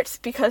really hurts,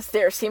 because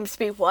there seems to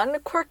be one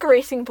Quirk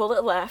Racing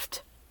bullet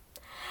left,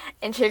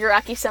 and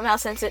Shigaraki somehow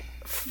sends it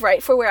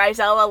right for where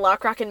Aizawa,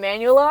 Lockrock, and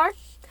Manuel are.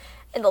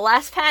 And the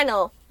last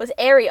panel was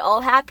Eri,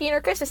 all happy in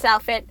her Christmas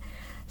outfit.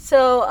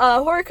 So,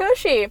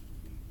 Horikoshi,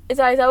 is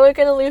Aizawa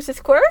gonna lose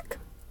his quirk?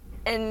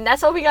 And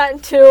that's all we got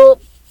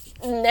until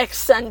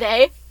next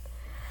Sunday.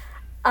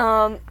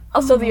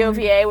 Also the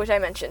OVA, which I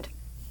mentioned.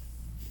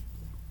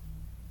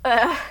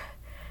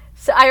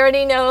 So I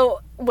already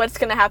know what's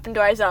going to happen to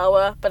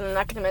Aizawa, but I'm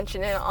not going to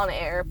mention it on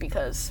air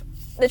because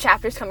the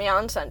chapter's coming out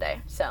on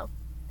Sunday, so.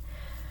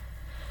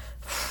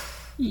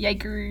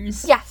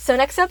 Yikers. Yeah, so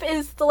next up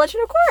is The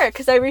Legend of Korra,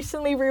 because I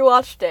recently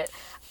rewatched it,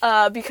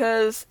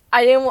 because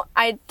I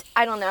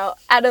don't know,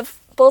 out of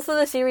both of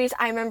the series,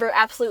 I remember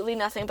absolutely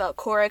nothing about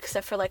Korra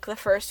except for, the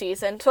first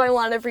season, so I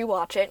wanted to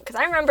rewatch it, because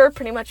I remember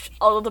pretty much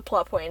all of the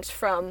plot points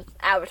from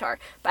Avatar,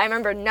 but I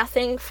remember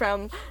nothing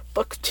from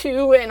Book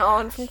 2 and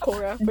on from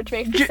Korra, which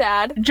makes me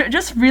sad.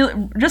 Just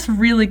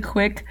really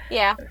quick.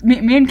 Yeah.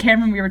 Me and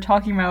Cameron, we were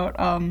talking about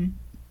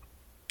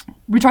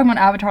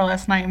Avatar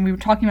last night, and we were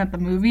talking about the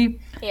movie.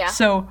 Yeah.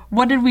 So,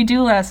 what did we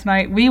do last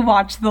night? We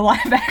watched the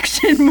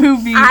live-action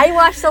movie. I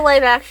watched the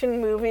live-action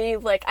movie,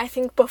 I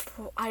think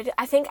before,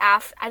 I think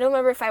after, I don't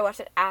remember if I watched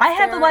it after. I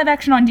have the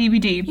live-action on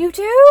DVD. You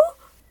do?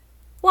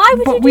 Why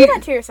would you do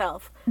that to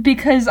yourself?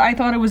 Because I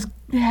thought it was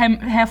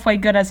halfway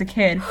good as a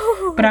kid,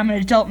 but I'm an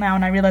adult now,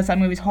 and I realize that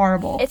movie's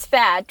horrible. It's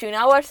bad. Do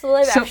not watch the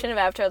live-action of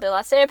Avatar: The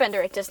Last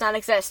Airbender. It does not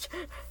exist.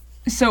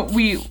 So,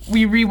 we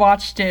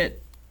rewatched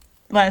it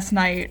last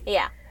night.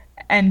 Yeah.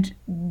 And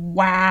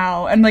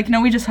wow, and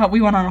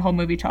we went on a whole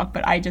movie talk,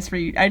 but I just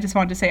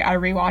wanted to say I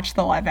rewatched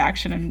the live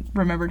action and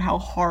remembered how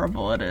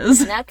horrible it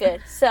is. Not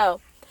good. So,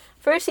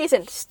 First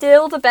season,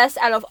 still the best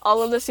out of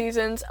all of the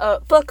seasons.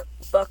 Book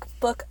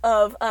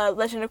of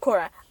Legend of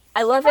Korra.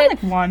 I love it,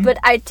 but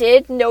I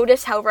did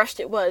notice how rushed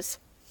it was.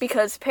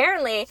 Because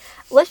apparently,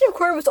 Legend of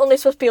Korra was only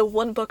supposed to be a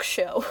 1-book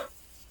show.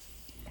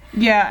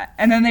 Yeah,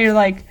 and then they're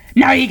like,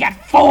 now you got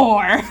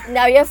 4!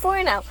 Now you have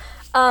 4 now.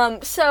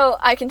 So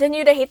I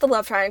continue to hate the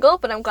love triangle,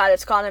 but I'm glad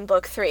it's gone in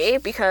book 3,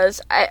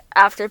 because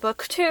after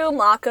book 2,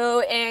 Mako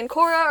and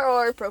Korra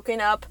are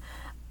broken up,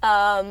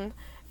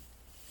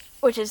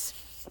 which is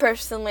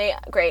personally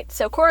great.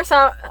 So Korra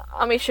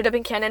Asami should have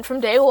been canon from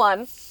day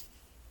 1.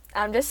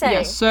 I'm just saying.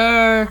 Yes,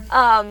 sir.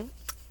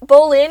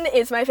 Bolin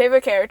is my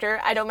favorite character.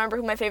 I don't remember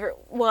who my favorite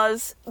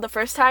was the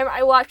first time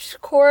I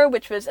watched Korra,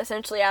 which was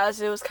essentially as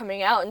it was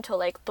coming out until,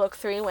 like, book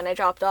 3 when I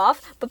dropped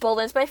off. But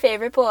Bolin's my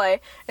favorite boy,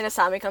 and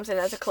Asami comes in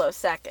as a close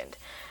second.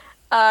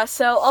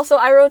 So, also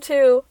Iroh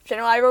 2,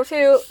 General Iroh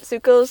 2,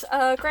 Zuko's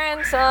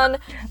grandson,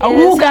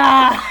 is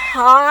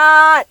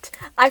hot!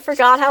 I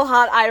forgot how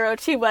hot Iroh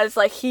 2 was.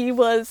 Like, he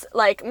was,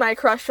 like, my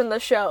crush from the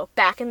show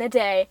back in the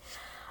day.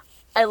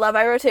 I love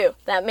Iroh 2.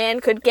 That man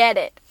could get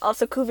it.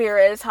 Also,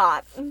 Kuvira is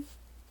hot.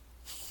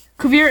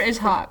 Kuvira is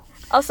hot.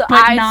 Also,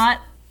 but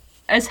not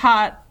as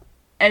hot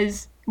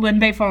as Lin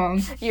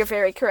Beifong. You're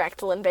very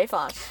correct, Lin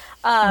Beifong.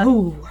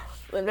 Ooh.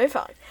 Lin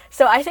Beifong.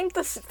 So I think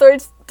the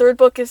third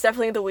book is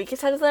definitely the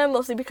weakest out of them,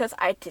 mostly because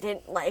I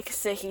didn't like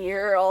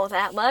Sahir all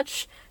that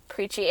much.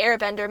 Preachy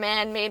Airbender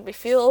man made me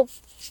feel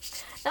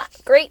not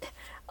great.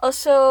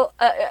 Also,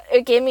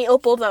 it gave me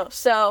Opal though,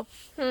 so,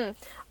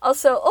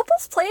 Also,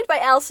 Opal's played by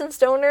Alison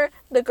Stoner.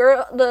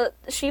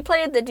 She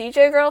played the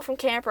DJ girl from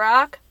Camp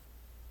Rock.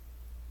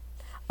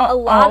 A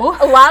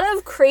lot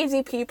of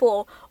crazy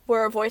people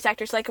were voice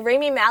actors. Like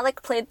Rami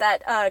Malek played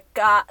that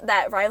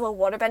rival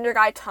waterbender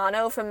guy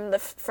Tano from the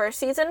first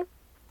season.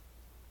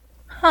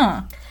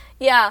 Huh.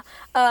 Yeah,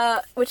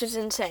 which is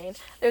insane.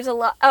 There's a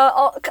lot.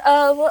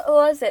 What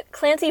was it?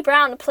 Clancy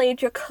Brown played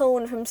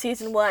Dracone from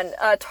season 1.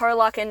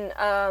 Tarlok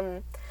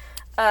and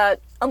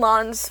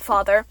Amon's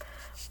father.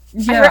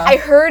 Yeah. I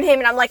heard him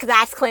and I'm like,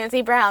 that's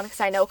Clancy Brown,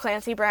 because I know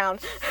Clancy Brown.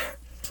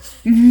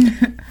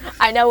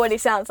 I know what he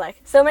sounds like.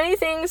 So many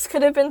things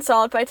could have been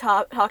solved by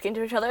talking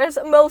to each other, as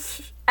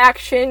most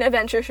action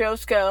adventure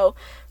shows go.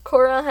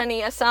 Korra,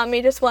 honey,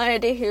 Asami just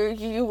wanted to hear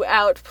you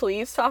out.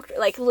 Please talk.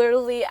 Like,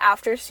 literally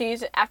after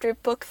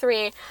book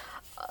 3,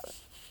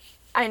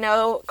 I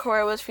know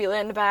Korra was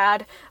feeling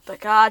bad, but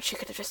God, she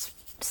could have just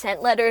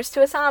sent letters to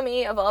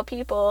Asami, of all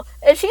people.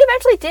 And she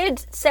eventually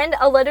did send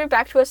a letter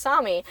back to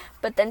Asami,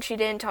 but then she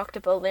didn't talk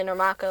to Bolin or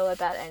Mako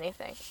about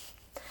anything.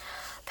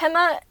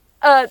 Pema,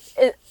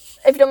 if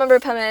you don't remember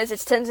who Pema is,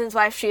 it's Tenzin's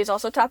wife. She is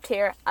also top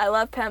tier. I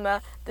love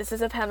Pema. This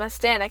is a Pema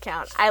stan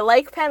account. I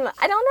like Pema.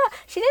 I don't know.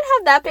 She didn't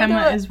have that big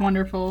Pema is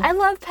wonderful. I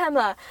love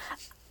Pema.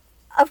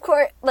 Of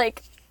course,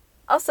 like,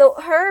 also,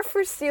 her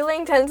for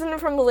stealing Tenzin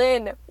from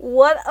Lin.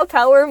 What a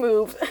power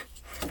move.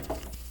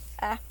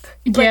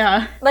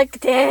 Yeah.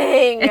 Like,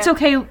 dang. It's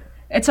okay,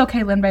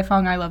 Lin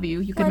Beifong. I love you.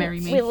 You can marry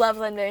me. We love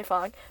Lin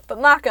Beifong. But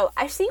Mako,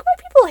 I see why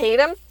people hate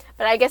him.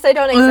 But I guess I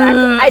don't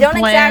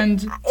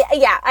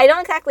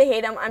exactly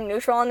hate him. I'm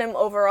neutral on him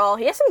overall.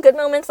 He has some good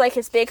moments, like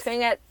his big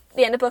thing at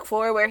the end of book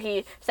 4 where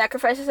he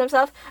sacrifices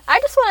himself. I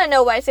just want to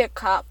know, why is he a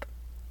cop?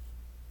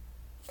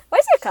 Why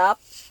is he a cop?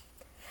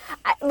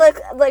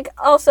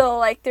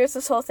 Also, there's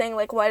this whole thing,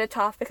 like, why did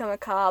Toph become a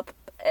cop?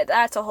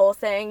 That's a whole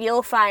thing.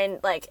 You'll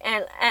find,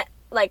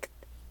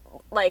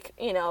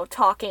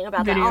 talking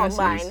about that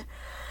online.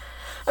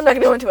 I'm not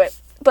going to go into it.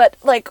 But,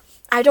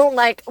 I don't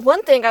like...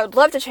 One thing I would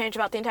love to change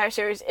about the entire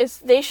series is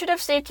they should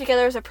have stayed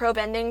together as a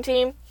pro-bending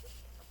team.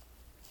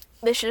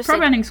 They should have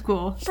Pro-bending's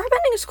cool.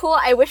 Pro-bending is cool.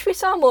 I wish we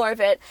saw more of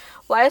it.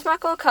 Why is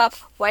Mako a cop?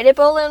 Why did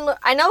Bolin...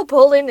 I know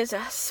Bolin is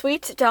a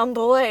sweet, dumb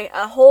boy.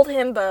 A whole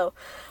himbo.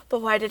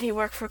 But why did he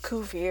work for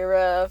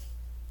Kuvira?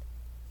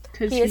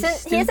 He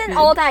isn't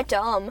all that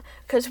dumb,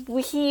 because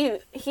he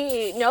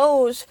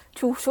knows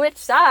to switch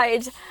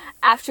sides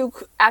after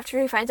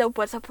he finds out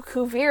what's up with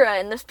Kuvira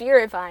and the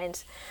spirit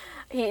vines.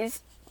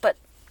 But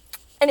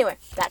anyway,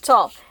 that's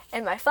all.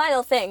 And my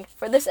final thing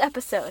for this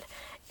episode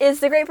is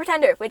The Great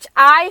Pretender, which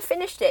I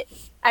finished it.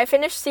 I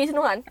finished season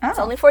 1. Oh. It's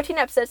only 14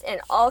 episodes, and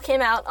it all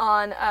came out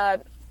on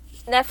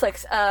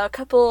Netflix a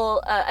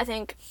couple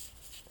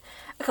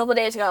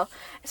days ago.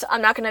 So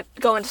I'm not going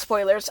to go into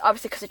spoilers,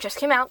 obviously, because it just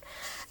came out.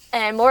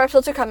 And more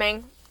episodes are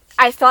coming.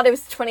 I thought it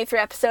was 23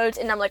 episodes,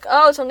 and I'm like,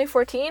 oh, it's only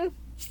 14?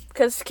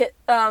 Because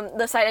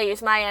the site I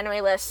use, My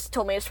Anime List,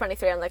 told me it was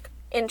 23. I'm like,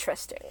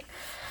 interesting.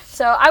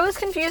 So I was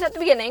confused at the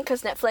beginning,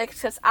 because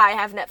I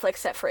have Netflix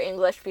set for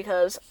English,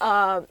 because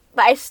I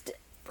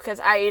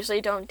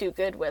usually don't do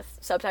good with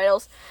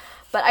subtitles.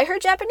 But I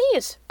heard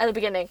Japanese at the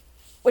beginning,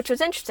 which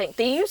was interesting.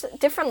 They use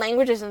different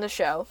languages in the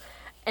show,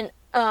 and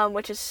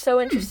which is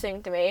so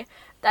interesting to me.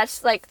 That's,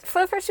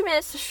 for the first 2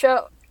 minutes, the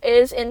show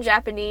is in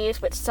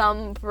Japanese with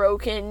some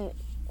broken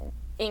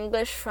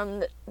English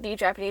from the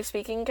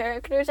Japanese-speaking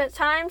characters at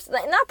times.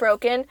 Not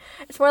broken.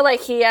 It's more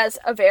like he has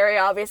a very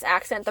obvious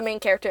accent. The main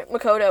character,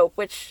 Makoto,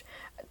 which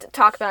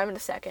talk about him in a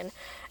second.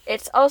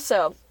 It's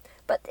also...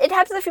 But it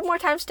happens a few more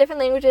times, different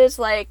languages,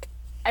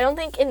 I don't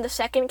think in the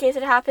second case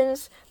it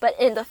happens, but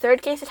in the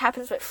third case it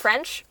happens with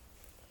French.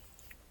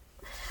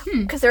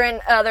 Because they're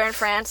in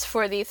France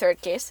for the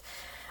third case.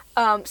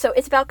 So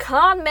it's about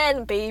con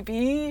men,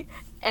 baby.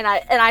 And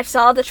I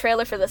saw the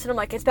trailer for this, and I'm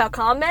like, it's about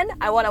con men?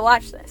 I want to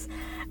watch this.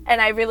 And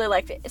I really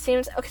liked it. It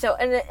seems... Okay, so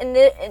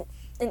an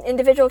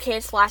individual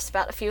case lasts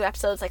about a few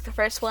episodes, like the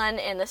first one,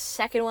 and the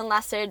second one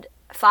lasted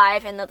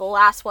 5, and the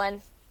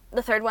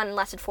third one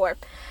lasted 4.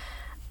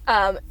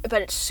 But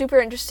it's super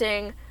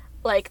interesting.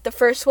 Like, the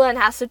first one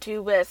has to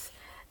do with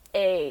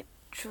a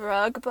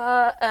drug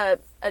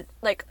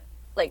like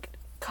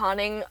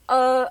conning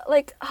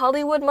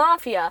Hollywood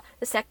mafia.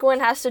 The second one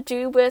has to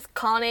do with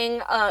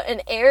conning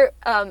an air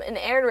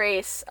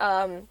race.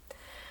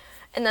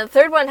 And the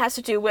third one has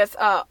to do with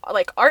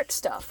art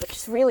stuff, which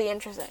is really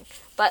interesting.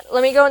 But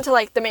let me go into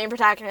the main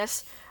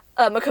protagonist,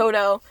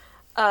 Makoto.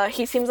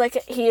 He seems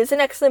like he is an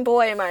excellent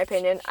boy in my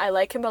opinion. I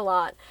like him a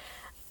lot.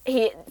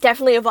 He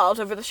definitely evolves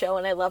over the show,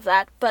 and I love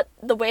that. But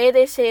the way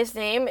they say his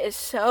name is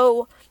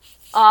so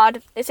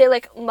odd. They say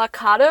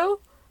Makoto,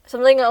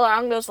 something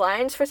along those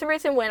lines for some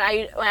reason when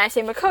I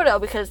say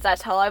Makoto, because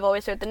that's how I've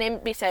always heard the name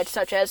be said,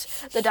 such as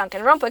the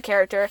Danganronpa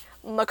character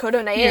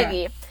Makoto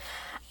Naegi.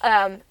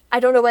 Yeah. I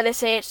don't know why they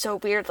say it so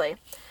weirdly,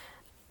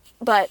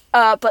 but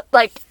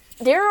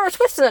there are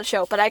twists in that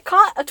show. But I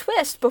caught a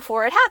twist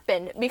before it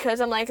happened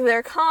because I'm like,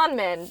 they're con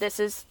men. This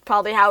is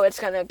probably how it's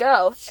gonna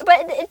go.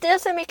 But it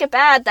doesn't make it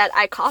bad that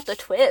I caught the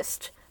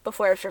twist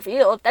before it's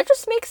revealed. That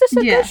just makes this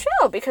a good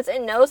show because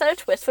it knows that a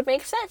twist would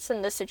make sense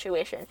in this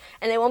situation,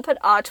 and they won't put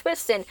odd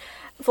twists in.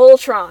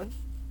 Voltron.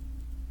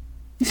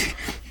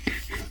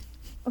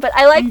 But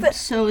I like that.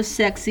 So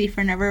sexy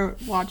for never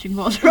watching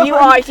Voltron. You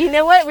are. You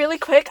know what? Really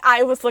quick,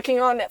 I was looking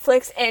on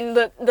Netflix, and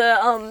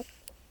the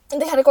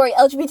category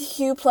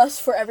LGBTQ plus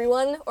for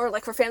everyone, or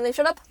for family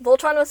showed up.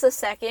 Voltron was the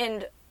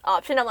second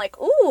option. I'm like,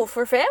 ooh,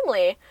 for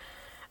family.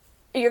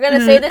 You're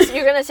gonna say this.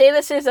 You're gonna say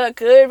this is a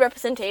good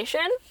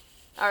representation,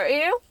 are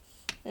you?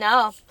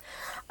 No.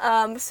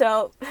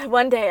 So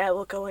one day I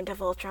will go into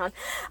Voltron.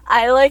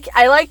 I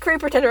like Career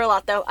Pretender a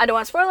lot, though. I don't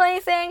want to spoil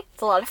anything.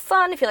 It's a lot of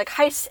fun if you like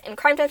heists and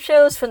crime type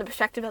shows from the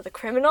perspective of the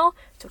criminal.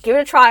 So give it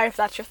a try if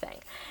that's your thing.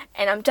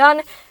 And I'm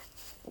done.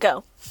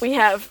 Go. We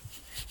have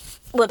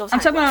little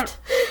time left.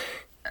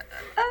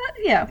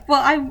 Yeah.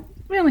 Well,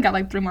 we only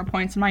got 3 more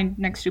points, and my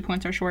next 2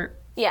 points are short.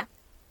 Yeah.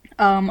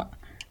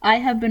 I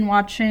have been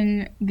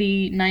watching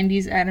the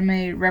 90s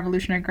anime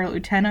Revolutionary Girl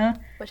Utena,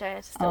 which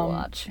I still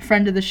watch.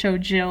 Friend of the show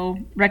Jill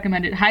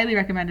highly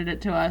recommended it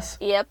to us.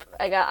 Yep,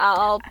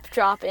 I'll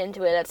drop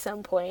into it at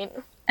some point.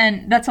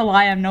 And that's a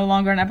lie. I'm no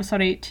longer on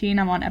episode 18.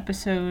 I'm on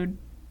episode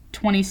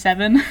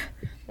 27.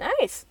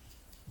 Nice.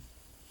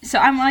 So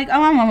I'm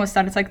almost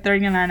done. It's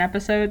 39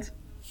 episodes.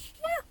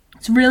 Yeah.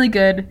 It's really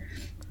good.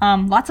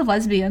 Lots of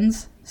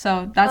lesbians,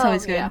 so that's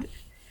always good.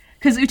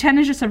 Because Utena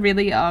is just a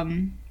really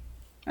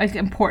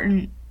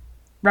important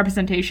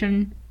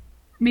representation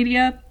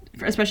media,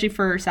 especially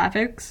for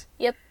sapphics.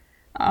 Yep.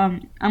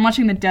 I'm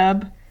watching the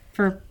dub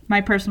for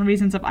my personal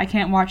reasons of I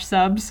can't watch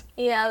subs.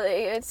 Yeah,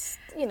 it's,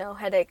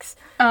 headaches.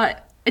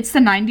 It's the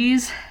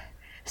 90s,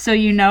 so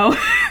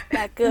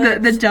that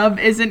good. the dub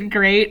isn't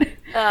great.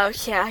 Oh,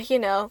 yeah,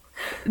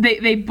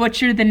 They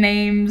butcher the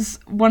names.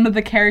 One of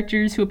the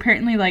characters who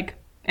apparently,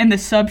 in the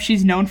sub,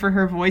 she's known for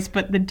her voice,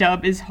 but the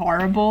dub is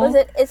horrible.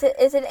 Is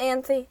it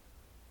Anthe?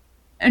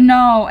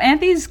 No,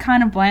 Anthe's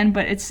kind of bland,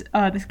 but it's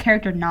this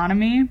character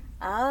Nanami.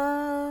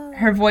 Oh.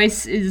 Her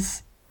voice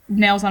is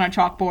nails on a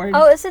chalkboard.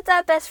 Oh, is it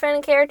that best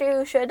friend character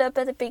who showed up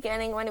at the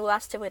beginning when he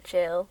watched it with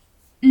Jill?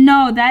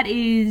 No, that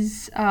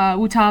is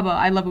Utaba.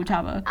 I love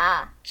Utaba.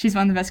 Ah. She's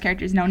one of the best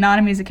characters. No,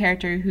 Nanami is a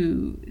character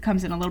who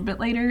comes in a little bit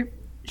later.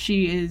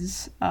 She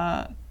is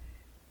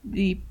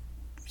the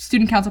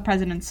student council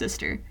president's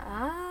sister.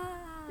 Ah.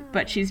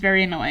 But she's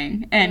very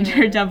annoying, and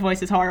her dub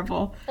voice is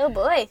horrible. Oh,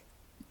 boy.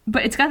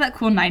 But it's got that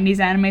cool 90s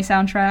anime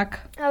soundtrack.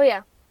 Oh,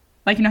 yeah.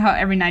 How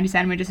every 90s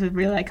anime just has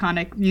really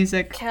iconic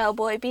music.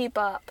 Cowboy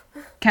Bebop.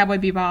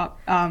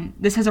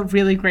 This has a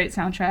really great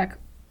soundtrack.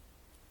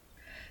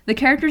 The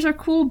characters are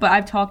cool, but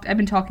I've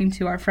been talking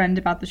to our friend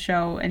about the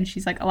show, and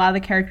she's like, a lot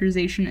of the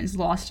characterization is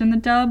lost in the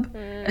dub,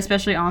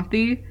 especially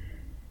Anthe.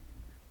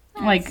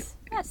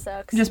 That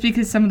sucks. Just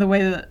because some of the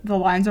way the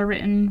lines are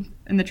written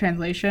in the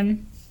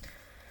translation.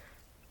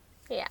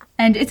 Yeah.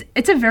 And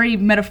it's a very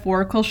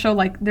metaphorical show.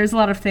 There's a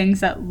lot of things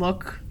that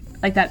look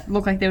like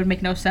they would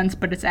make no sense,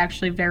 but it's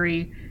actually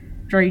very,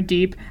 very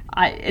deep.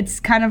 It's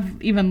kind of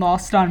even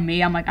lost on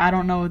me. I'm like, I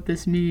don't know what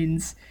this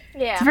means.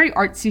 Yeah. It's a very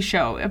artsy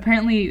show.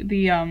 Apparently,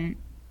 the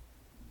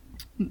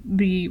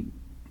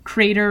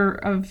creator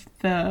of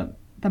the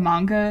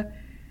manga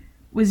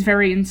was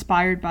very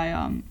inspired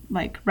by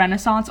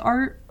Renaissance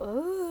art.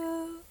 Ooh.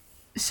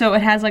 So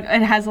it has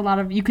a lot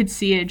of, you could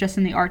see it just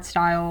in the art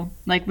style,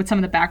 with some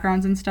of the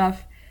backgrounds and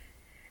stuff.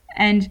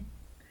 And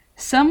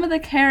some of the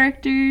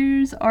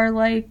characters are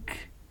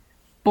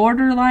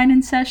borderline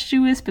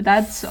incestuous, but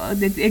that's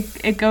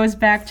it goes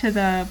back to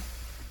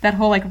that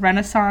whole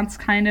Renaissance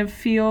kind of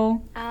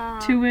feel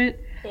to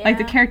it. Yeah.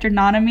 The character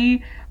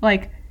Nanami,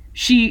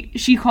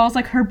 she calls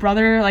like her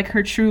brother like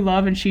her true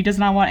love, and she does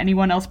not want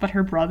anyone else but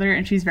her brother,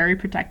 and she's very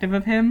protective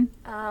of him.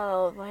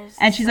 Oh,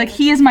 and she's like,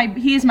 he is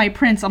my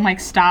prince. I'm like,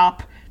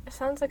 stop. It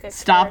sounds like a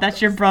stop.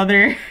 That's your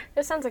brother.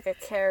 It sounds like a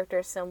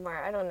character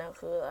somewhere. I don't know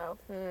who though.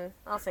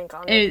 I'll think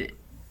on it.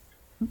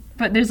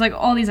 But there's like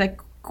all these like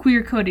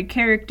queer coded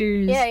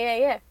characters.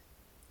 Yeah.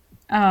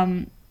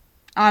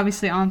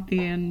 Obviously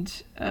Anthi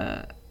and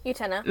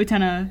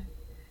Utena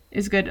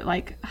is good.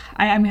 Like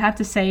I have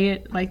to say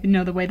it like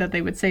the way that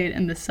they would say it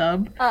in the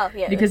sub. Oh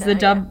yeah. Because Utena, the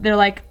dub they're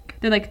like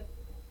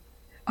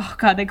oh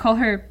god, they call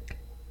her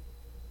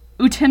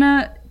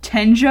Utena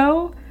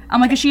Tenjo. I'm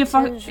like, is she a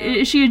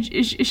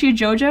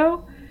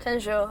JoJo?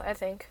 Tenjo, I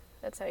think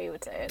that's how you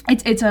would say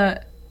it. It's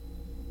a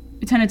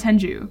Utena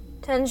Tenju.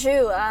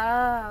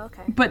 Tenju,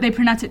 okay. But they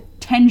pronounce it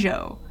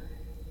Tenjo,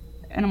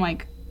 and I'm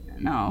like,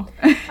 no.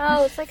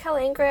 Oh, it's like how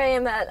angry I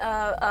am at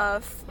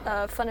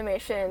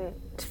Funimation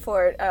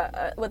for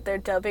with their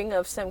dubbing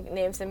of some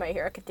names in My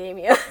Hero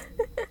Academia.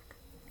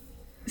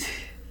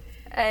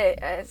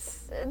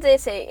 They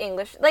say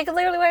English, like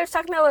literally what I was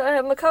talking about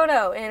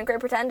Makoto in Great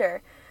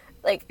Pretender,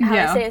 like how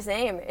I say his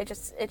name. It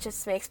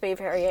just makes me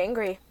very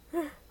angry.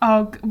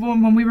 Oh,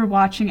 when we were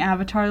watching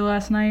Avatar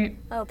last night.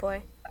 Oh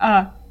boy.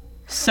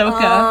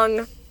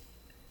 Sokka.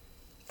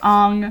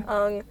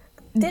 Ong.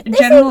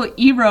 General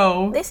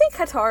Iroh. They say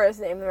Katara's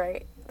name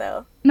right,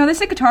 though. No, they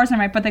say Katara's name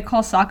right, but they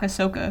call Sokka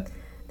Sokka.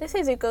 They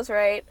say Zuko's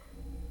right.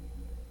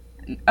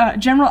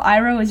 General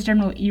Iroh is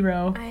General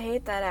Iroh. I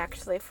hate that,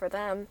 actually, for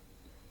them.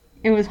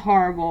 It was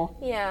horrible.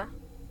 Yeah.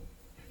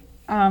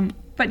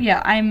 But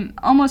yeah, I'm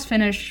almost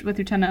finished with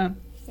Utena.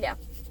 Yeah.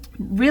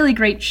 Really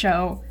great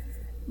show.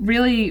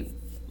 Really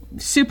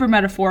super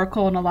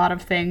metaphorical in a lot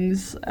of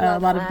things. A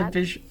lot of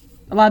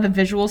the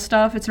visual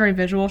stuff. It's a very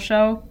visual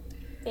show.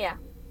 Yeah.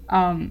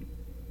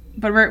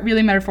 But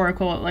really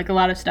metaphorical. Like a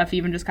lot of stuff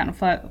even just kind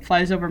of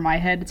flies over my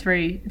head.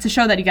 It's a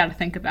show that you got to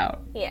think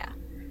about. Yeah.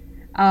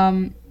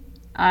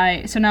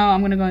 So now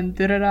I'm gonna go in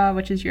Durara,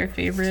 which is your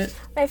favorite.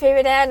 My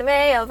favorite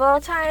anime of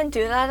all time,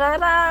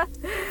 Durara.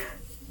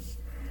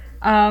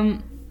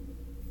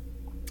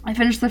 I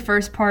finished the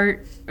first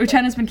part.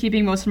 Utena's been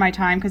keeping most of my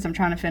time because I'm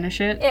trying to finish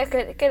it. Yeah,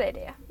 good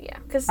idea. Yeah,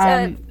 because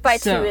by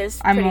two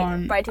is pretty.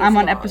 I'm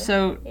on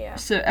episode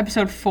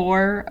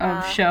 4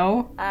 of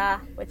show.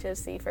 Which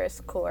is the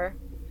first core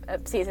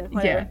of season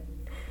 4. Yeah.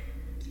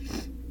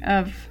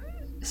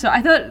 So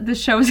I thought the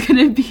show was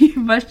gonna be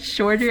much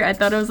shorter. I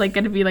thought it was like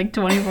gonna be like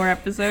 24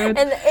 episodes.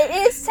 And it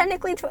is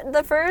technically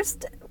the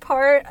first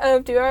part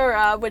of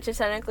Durara, which is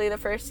technically the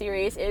first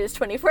series, is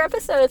 24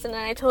 episodes. And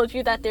then I told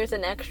you that there's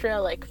an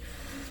extra like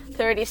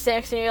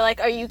 36, and you're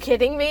like, "Are you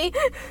kidding me?"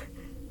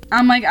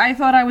 I'm like, I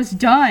thought I was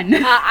done.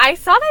 I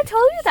thought I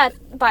told you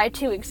that by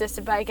 2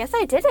 existed, but I guess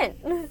I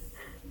didn't.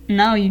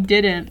 No, you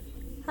didn't.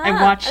 I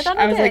watched.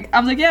 I was like,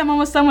 yeah, I'm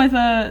almost done with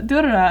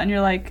Durara, and you're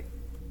like,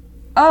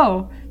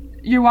 oh.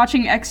 You're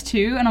watching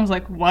X2? And I was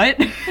like, what?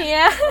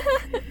 Yeah.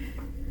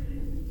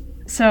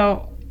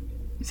 So,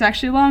 it's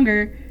actually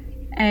longer.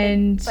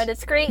 But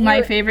it's great.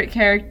 My favorite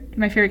character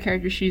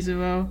is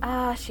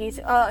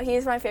Shizuo.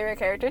 He's my favorite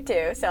character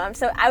too.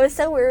 So I was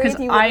so worried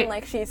you wouldn't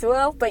like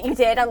Shizuo, but you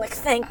did. I'm like,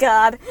 thank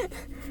God.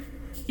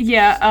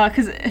 Yeah,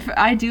 because if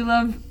I do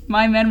love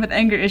my men with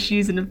anger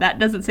issues, and if that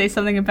doesn't say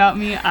something about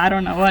me, I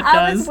don't know what does.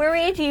 I was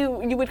worried you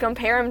would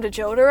compare him to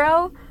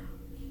Jotaro.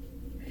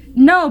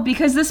 No,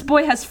 because this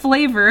boy has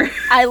flavor.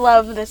 I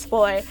love this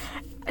boy.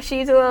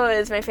 Shizuo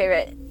is my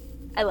favorite.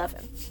 I love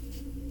him.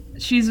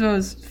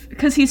 Shizuo's...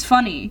 because he's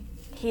funny.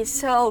 He's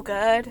so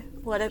good.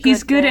 What a good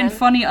He's good man. and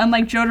funny,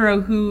 unlike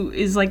Jotaro, who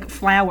is like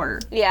flour.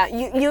 Yeah,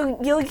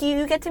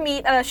 you get to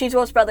meet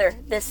Shizuo's brother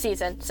this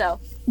season, so...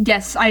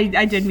 Yes, I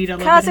did meet a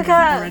little bit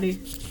already.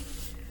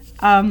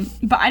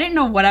 But I didn't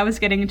know what I was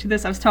getting into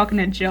this. I was talking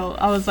to Jill.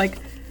 I was like...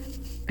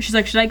 She's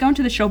like, should I go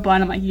into the show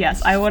blind? I'm like,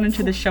 yes, I went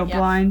into the show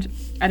blind.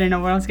 I didn't know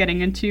what I was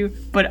getting into,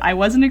 but I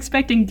wasn't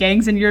expecting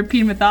gangs and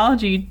European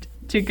mythology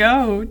to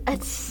go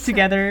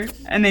together,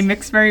 and they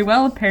mix very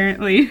well,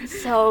 apparently.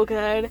 So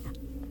good.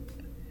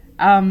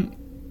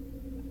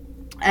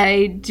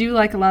 I do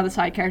like a lot of the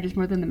side characters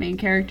more than the main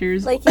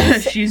characters. Like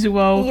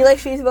Shizuo. You like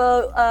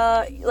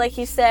Shizuo, like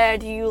you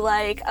said, you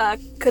like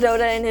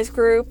Kadota and his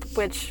group,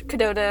 which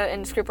Kadota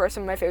and his group are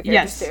some of my favorite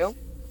characters too.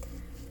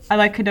 I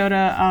like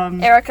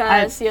Kadota.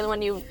 Erica is the other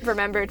one you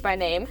remembered by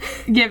name.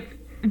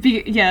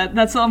 Yeah,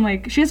 that's all I'm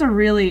like, she has a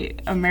really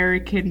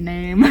American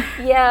name.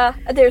 Yeah,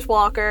 there's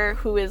Walker,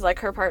 who is like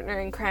her partner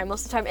in crime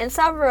most of the time, and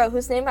Saburo,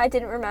 whose name I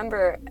didn't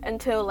remember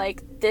until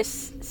like till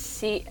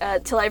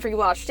I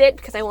rewatched it,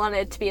 because I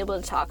wanted to be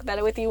able to talk about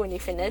it with you when you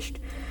finished.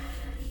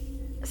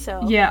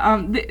 So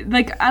yeah,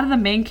 like out of the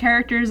main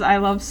characters, I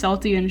love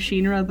Celti and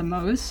Shinra the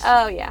most.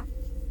 Oh yeah,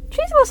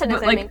 she's most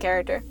technically the main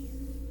character.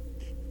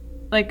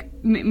 Like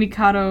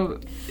Mikado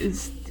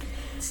is.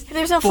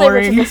 There's no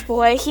flavor to this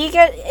boy.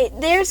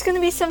 There's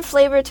gonna be some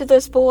flavor to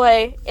this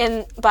boy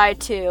in by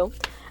 2.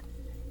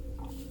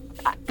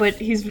 But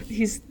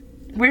he's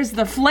where's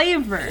the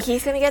flavor?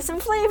 He's gonna get some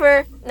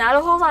flavor. Not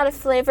a whole lot of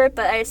flavor,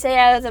 but I'd say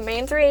out of the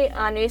main 3,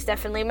 Anu's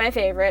definitely my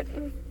favorite.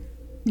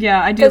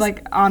 Yeah, I do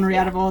like Henri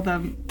out of all of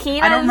them.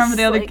 Kita's, I don't remember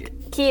the other...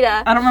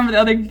 Kita. I don't remember the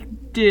other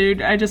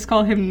dude. I just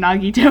call him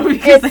Nagito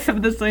because they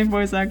have the same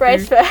voice actor.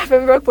 Bryce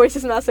Pembroke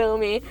voices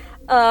Masaomi.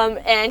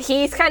 And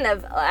he's kind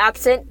of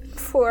absent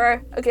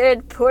for a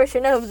good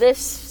portion of this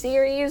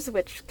series,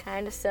 which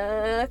kind of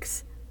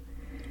sucks.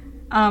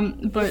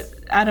 But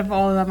out of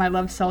all of them, I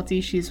love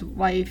Salty. She's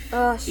wife,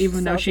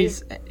 even though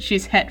she's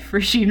het for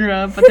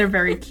Shinra, but they're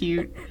very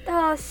cute.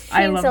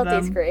 I love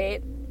Salty's them.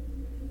 Great.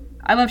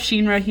 I love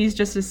Shinra. He's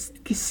just a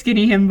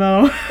skinny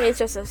himbo. He's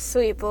just a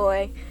sweet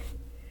boy.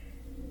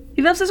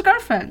 He loves his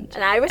girlfriend.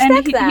 And I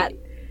respect that.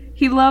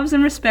 He loves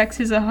and respects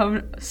his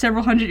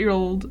several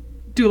hundred-year-old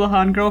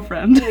Dullahan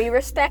girlfriend. We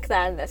respect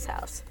that in this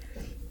house.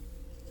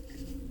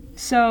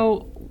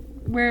 So,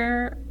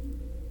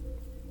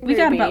 we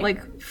got about,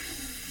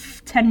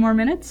 10 more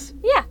minutes?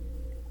 Yeah.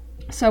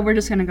 So we're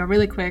just going to go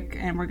really quick,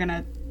 and we're going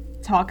to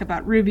talk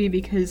about RWBY,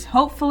 because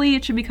hopefully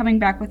it should be coming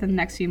back within the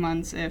next few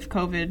months if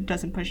COVID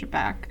doesn't push it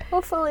back.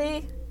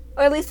 Hopefully.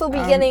 Or at least we'll be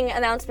getting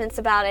announcements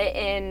about it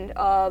in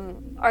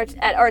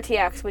at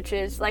RTX, which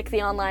is,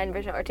 the online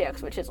version of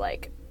RTX, which is,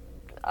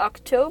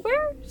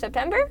 October?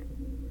 September?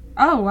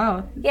 Oh,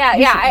 wow. Yeah,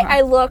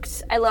 I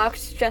looked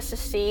just to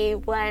see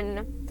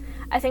when...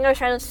 I think I was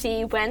trying to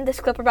see when this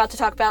clip we're about to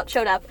talk about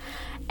showed up,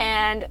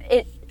 and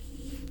it...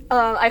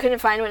 I couldn't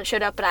find when it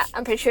showed up, but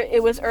I'm pretty sure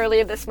it was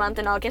earlier this month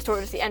in August, or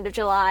it was the end of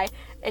July,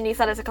 and you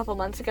thought it was a couple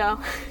months ago.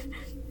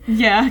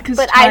 Yeah, because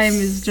time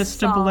is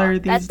just a blur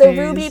these days. That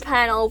the RWBY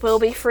panel will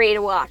be free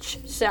to watch,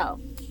 so.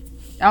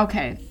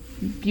 Okay,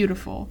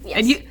 beautiful. Yes.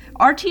 And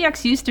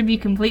RTX used to be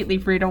completely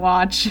free to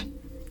watch.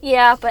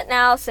 Yeah, but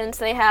now, since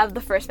they have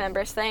the first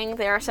members thing,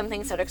 there are some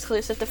things that are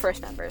exclusive to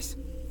first members.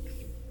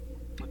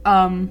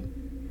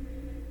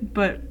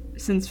 But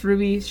since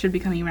RWBY should be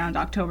coming around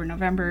October,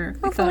 November,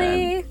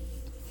 hopefully...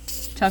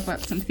 talk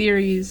about some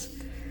theories.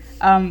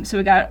 So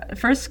we got the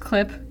first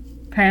clip,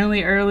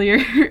 apparently earlier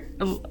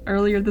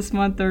this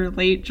month or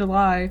late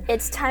July.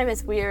 Time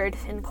is weird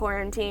in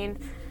quarantine.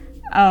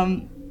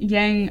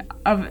 Yang,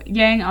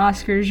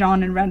 Oscar,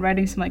 Jean, and Ren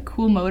riding some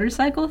cool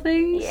motorcycle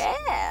things.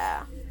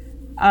 Yeah.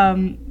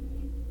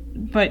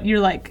 But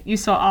you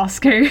saw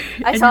Oscar.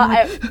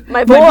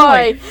 My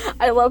boy.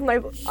 I love my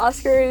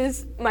Oscar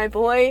is my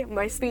boy,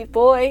 my sweet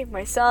boy,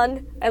 my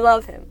son. I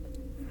love him.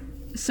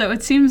 So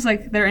it seems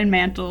like they're in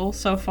Mantle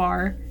so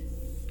far,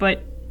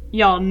 but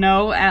y'all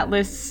know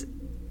Atlas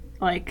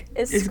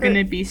is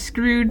gonna be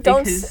screwed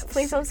because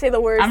please don't say the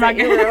words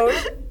you wrote.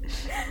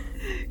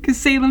 Because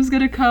Salem's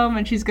gonna come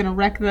and she's gonna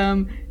wreck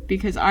them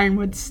because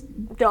Ironwood's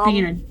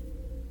being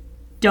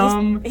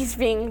dumb. He's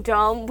being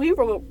dumb. We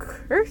wrote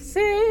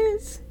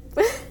curses.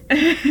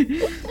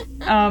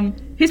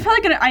 He's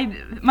probably gonna.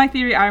 My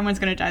theory, Ironwood's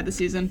gonna die this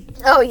season.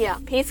 Oh yeah,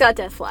 he's got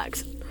death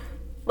flags,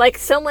 like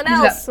someone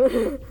else.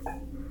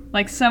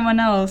 Like someone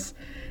else,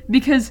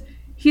 because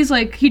he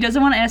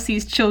doesn't want to ask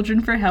these children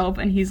for help,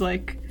 and he's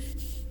like,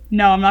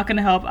 no, I'm not going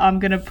to help, I'm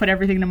going to put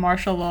everything to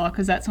martial law,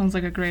 because that sounds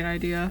like a great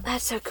idea.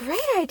 That's a great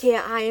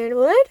idea,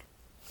 Ironwood.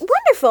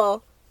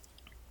 Wonderful.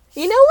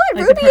 You know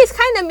what, RWBY is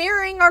kind of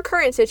mirroring our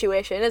current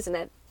situation, isn't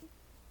it?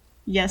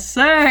 Yes,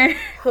 sir.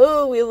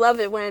 Oh, we love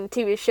it when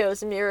TV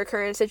shows mirror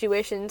current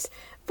situations.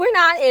 We're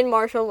not in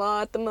martial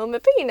law at the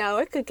moment, but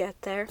it could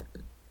get there.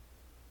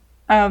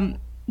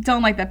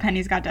 Don't like that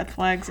Penny's got death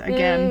flags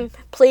again.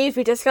 Please,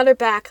 we just got her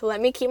back. Let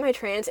me keep my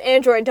trans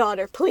android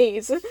daughter,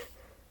 please.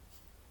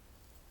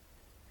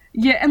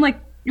 Yeah, and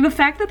the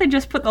fact that they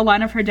just put the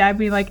line of her dad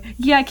being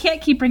yeah, I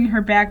can't keep bringing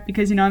her back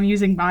because I'm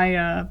using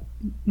my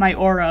my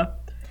aura.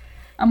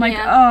 I'm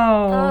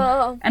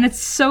oh. And it's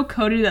so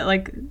coded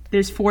that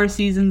there's 4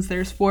 seasons,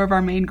 there's 4 of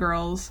our main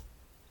girls.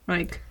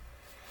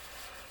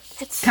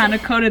 It's kind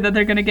of coded that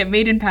they're going to get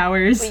maiden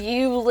powers.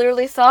 You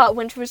literally thought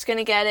Winter was going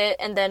to get it,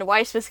 and then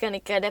Weiss was going to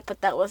get it,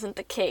 but that wasn't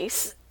the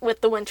case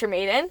with the Winter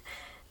Maiden.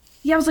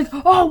 Yeah, I was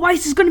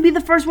Weiss is going to be the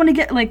first one to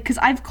get, because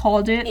I've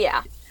called it.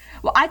 Yeah.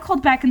 Well, I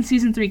called back in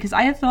season 3, because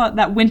I had thought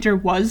that Winter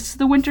was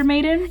the Winter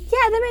Maiden.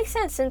 Yeah, that makes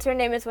sense, since her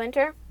name is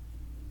Winter.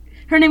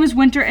 Her name is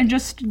Winter, and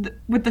just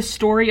with the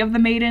story of the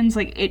maidens,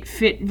 it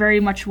fit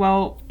very much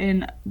well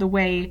in the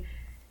way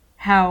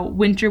how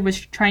Winter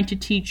was trying to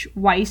teach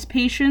Weiss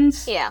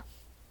patience. Yeah.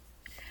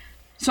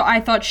 So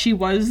I thought she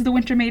was the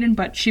Winter Maiden,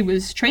 but she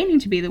was training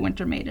to be the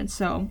Winter Maiden,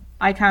 so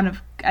I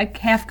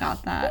half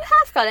got that. You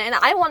half got it, and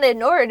I wanted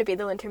Nora to be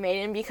the Winter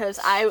Maiden because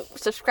I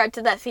subscribed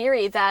to that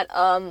theory that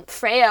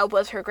Freya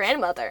was her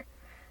grandmother.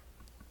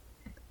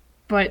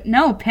 But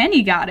no,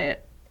 Penny got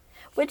it.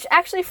 Which,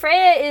 actually,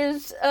 Freya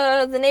is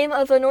the name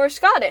of a Norse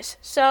goddess,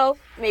 so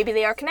maybe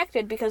they are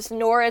connected because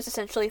Nora is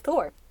essentially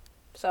Thor.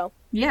 So.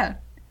 Yeah.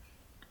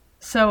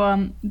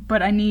 So,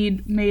 but I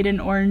need Maiden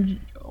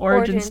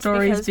origin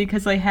stories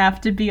because they have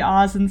to be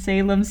Oz and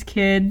Salem's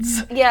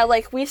kids. Yeah,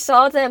 we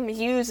saw them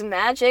use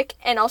magic,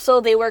 and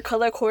also they were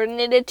color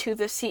coordinated to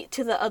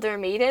the other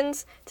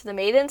maidens,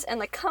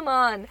 and come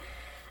on.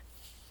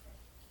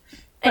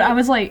 But I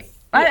was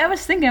I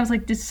was thinking,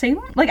 does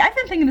Salem, I've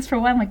been thinking this for a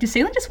while, does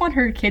Salem just want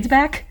her kids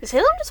back? Does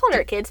Salem just want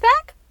her kids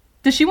back?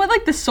 Does she want,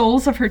 like, the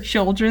souls of her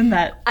children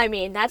that... I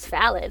mean, that's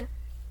valid.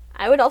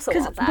 I would also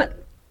want that.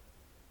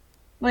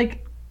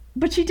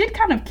 But she did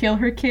kind of kill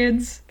her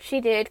kids. She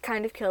did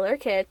kind of kill her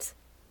kids.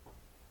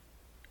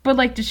 But,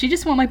 like, does she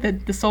just want,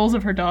 like, the souls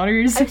of her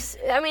daughters?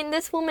 I mean,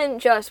 this woman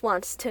just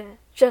wants to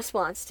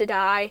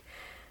die.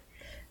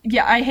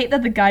 Yeah, I hate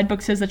that the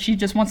guidebook says that she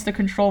just wants to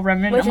control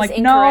Remnant. Which I'm like,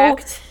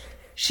 incorrect. No,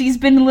 she's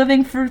been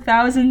living for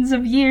thousands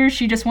of years.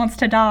 She just wants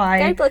to die.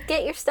 Guidebook,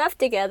 get your stuff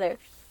together.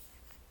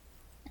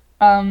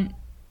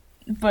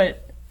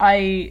 But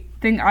I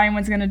think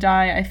Ironwood's gonna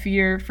die. I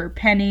fear for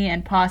Penny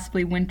and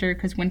possibly Winter,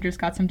 because Winter's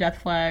got some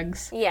death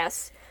flags.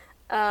 Yes.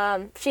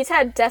 She's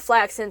had death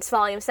flags since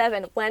Volume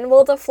 7. When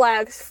will the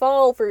flags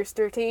fall,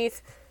 Rooster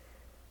Teeth?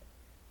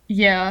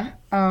 Yeah,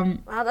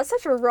 Wow, that's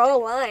such a raw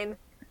line.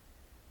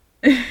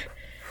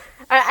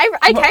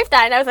 I typed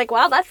that and I was like,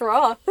 wow, that's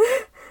raw.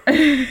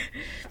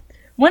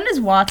 When is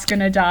Watts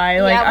gonna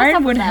die? Like,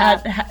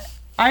 yeah,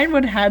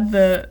 Ironwood had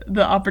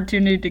the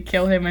opportunity to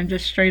kill him and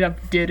just straight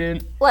up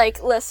didn't.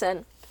 Like,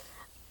 listen.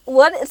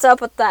 What is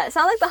up with that? It's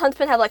not like the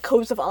Huntsmen have, like,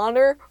 codes of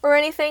honor or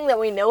anything that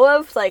we know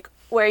of, like,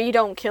 where you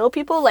don't kill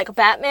people, like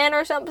Batman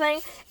or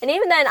something. And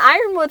even then,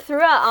 Ironwood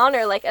threw out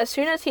honor, like, as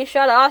soon as he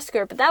shot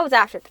Oscar, but that was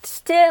after. But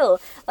still,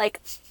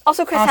 like,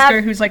 also Chris Oscar,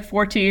 who's, like,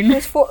 14.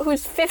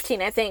 Who's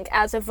 15, I think,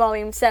 as of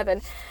Volume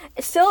 7.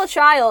 Is still a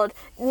child,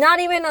 not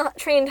even a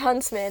trained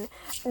huntsman,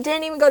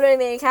 didn't even go to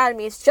any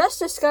academies, just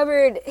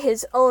discovered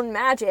his own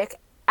magic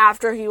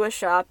after he was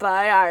shot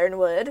by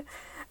Ironwood.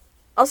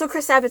 Also,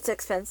 Chris Sabat's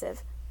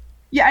expensive.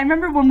 Yeah, I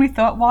remember when we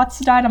thought Watts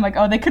died, I'm like,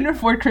 oh, they couldn't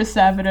afford Chris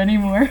Sabat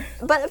anymore.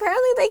 But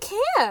apparently they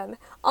can.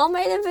 All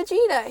Might and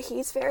Vegeta,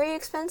 he's very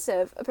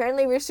expensive.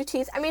 Apparently Rooster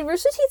Teeth,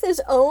 Rooster Teeth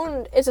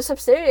is a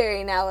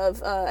subsidiary now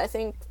of, I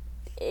think,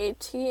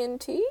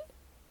 AT&T?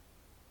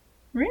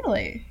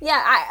 Really?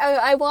 Yeah,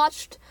 I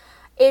watched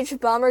Age of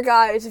Bomber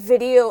Guy's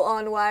video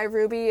on why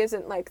Ruby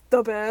isn't, like,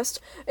 the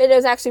best. It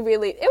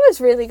was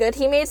really good.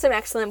 He made some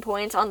excellent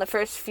points on the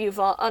first 3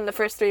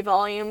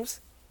 volumes.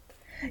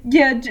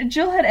 Yeah,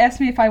 Jill had asked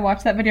me if I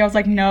watched that video. I was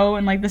like, no,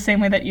 and like the same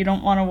way that you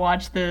don't want to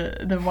watch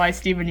the Why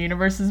Steven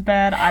Universe is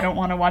bad, I don't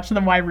want to watch the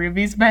Why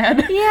Ruby's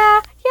bad.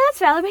 Yeah, that's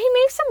valid, but he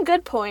makes some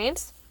good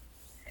points.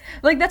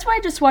 Like, that's why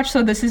I just watched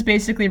So This Is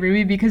Basically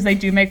Ruby, because they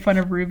do make fun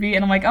of Ruby,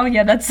 and I'm like, oh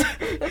yeah, that's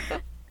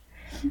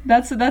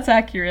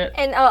accurate.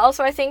 And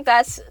also, I think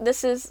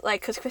this is,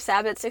 like, because Chris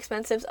Sabat's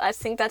expensive, I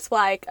think that's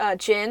why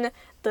Jin,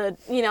 the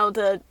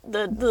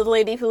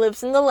lady who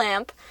lives in the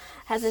lamp,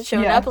 hasn't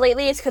shown up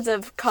lately. It's because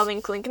of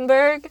Colin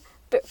Klinkenberg,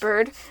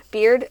 Beard,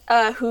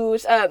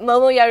 who's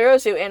Momo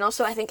Yaoyorozu, and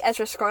also I think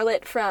Ezra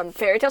Scarlet from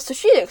Fairy Tail. So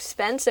she's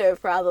expensive,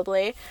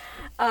 probably.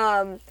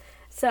 So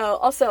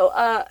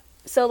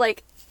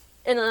like,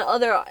 in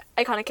other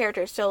iconic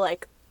characters, so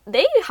like,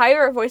 they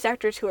hire voice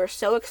actors who are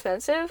so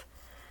expensive.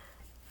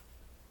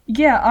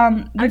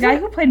 Yeah, the guy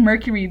who played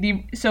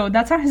Mercury, so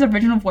that's not his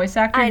original voice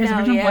actor. His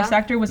original voice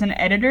actor was an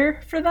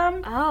editor for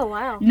them. Oh,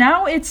 wow.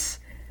 Now it's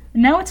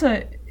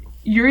a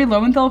Yuri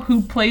Lowenthal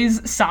who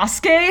plays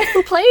Sasuke.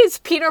 Who plays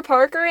Peter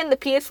Parker in the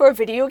PS4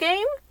 video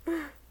game?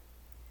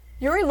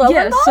 Yuri Lowenthal?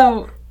 Yeah,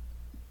 so,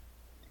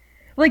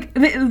 like,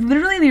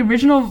 literally the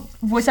original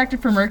voice actor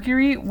for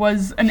Mercury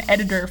was an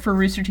editor for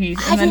Rooster Teeth,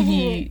 and I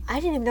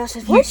didn't even notice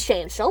his voice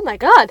changed. Oh my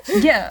god.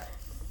 Yeah.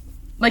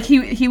 Like,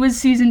 he was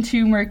season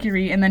 2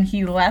 Mercury, and then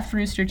he left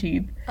Rooster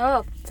Teeth.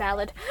 Oh,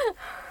 valid.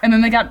 And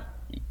then they got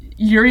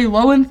Yuri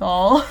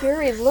Lowenthal.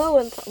 Yuri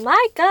Lowenthal.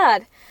 My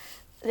god.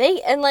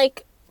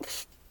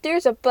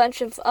 There's a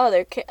bunch of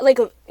other,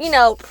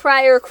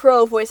 prior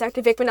Crow voice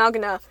actor Vic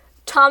Monogana,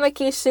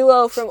 Tamaki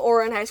Suo from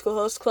Ouran High School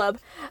Host Club,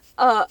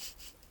 and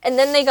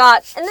then they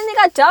got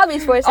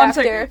Dobby's voice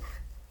actor.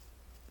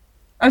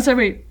 I'm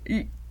sorry,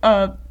 wait,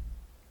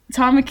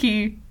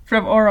 Tamaki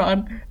from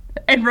Ouran,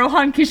 and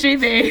Rohan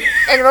Kishibe.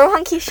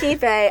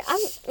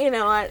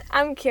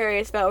 I'm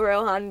curious about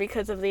Rohan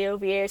because of the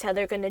OVAs, how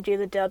they're going to do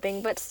the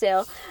dubbing, but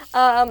still,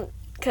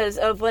 because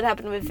of what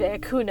happened with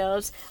Vic, who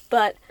knows,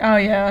 but... Oh,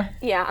 yeah.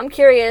 Yeah, I'm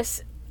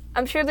curious.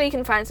 I'm sure that you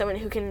can find someone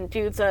who can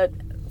do the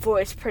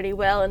voice pretty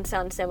well and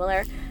sound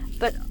similar,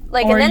 but,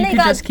 like, or and then you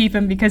could just keep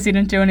him because he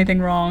didn't do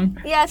anything wrong.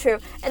 Yeah, true.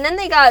 And then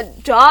they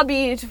got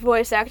Dobby's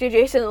voice actor,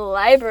 Jason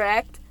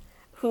Liebrecht,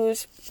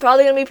 who's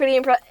probably going to be pretty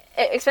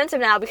expensive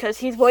now because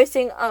he's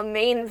voicing a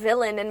main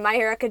villain in My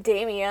Hero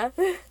Academia.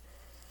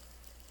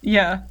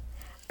 Yeah.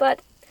 But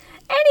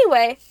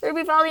anyway,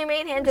 Ruby Volume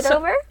 8 handed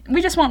over.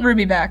 We just want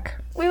Ruby back.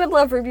 We would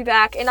love Ruby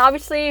back, and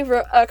obviously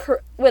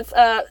with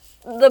the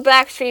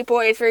Backstreet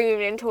Boys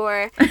reunion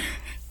tour.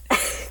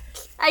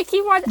 I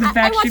keep watching. The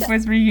Backstreet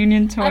Boys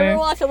reunion tour. I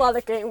watch a lot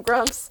of Game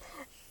Grumps.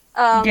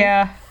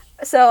 Yeah.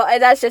 So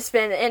that's just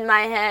been in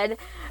my head.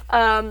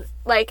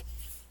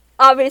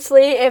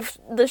 Obviously, if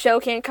the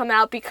show can't come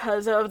out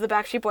because of the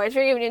Backstreet Boys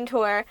reunion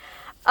tour,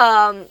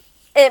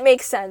 it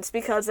makes sense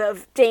because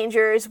of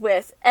dangers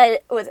with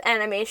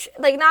animation.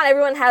 Like, not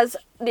everyone has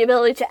the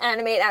ability to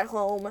animate at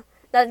home.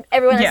 Not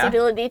everyone has the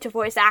ability to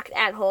voice act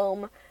at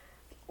home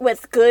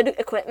with good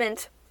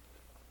equipment.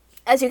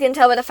 As you can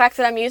tell by the fact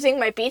that I'm using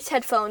my Beats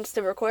headphones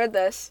to record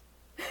this.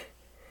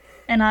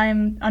 and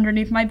I'm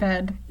underneath my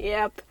bed.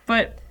 Yep.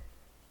 But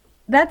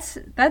that's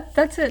it.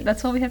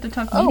 That's all we have to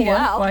talk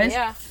media wise.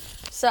 Yeah.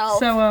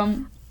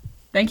 So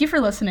thank you for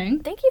listening.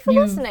 Thank you for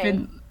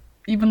listening.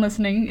 You've been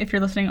listening. If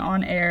you're listening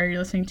on air, you're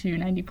listening to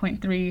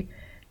 90.3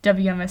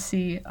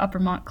 WMSC Upper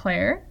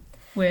Montclair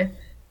with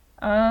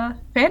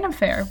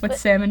FandomFare with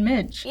Sam and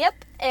Midge.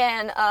 Yep.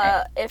 And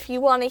if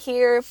you want to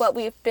hear what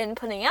we've been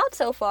putting out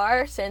so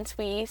far since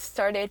we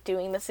started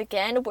doing this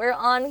again, we're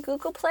on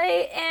Google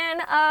Play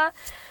and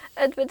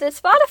the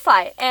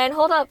Spotify. And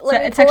hold up,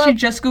 it's actually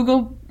just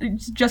Google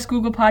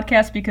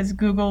Podcast because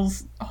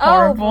Google's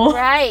horrible. Oh,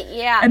 right,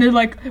 yeah. And they're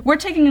like, we're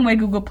taking away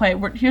Google Play.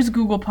 Here's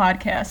Google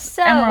Podcasts,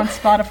 and we're on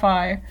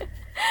Spotify.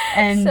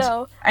 And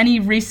any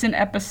recent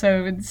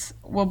episodes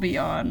will be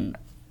on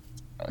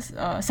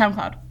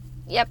SoundCloud.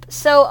 Yep.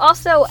 So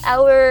also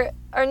our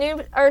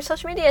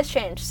social media has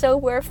changed. So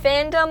we're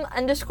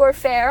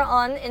fandom_fair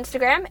on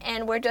Instagram,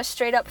 and we're just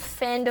straight up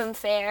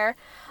FandomFare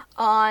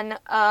on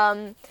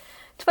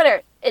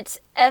Twitter.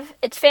 It's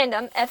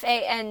fandom,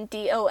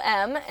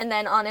 FANDOM, and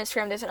then on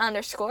Instagram there's an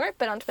underscore,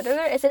 but on Twitter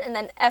there isn't, and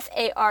then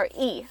FARE,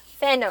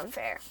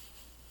 FandomFare.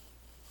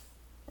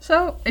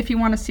 So if you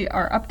want to see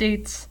our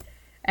updates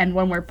and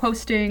when we're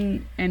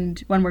posting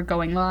and when we're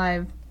going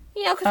live.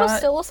 Yeah,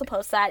 because we'll still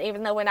post that,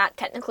 even though we're not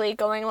technically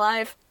going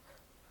live.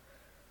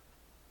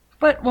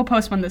 But we'll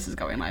post when this is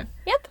going live.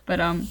 Yep.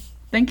 But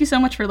thank you so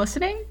much for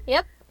listening.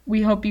 Yep.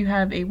 We hope you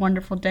have a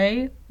wonderful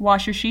day.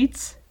 Wash your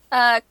sheets.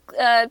 Brush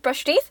your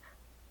teeth.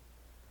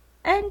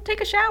 And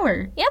take a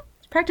shower. Yep.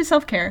 Practice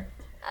self-care.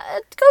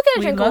 Go get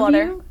a drink of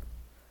water. You.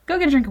 Go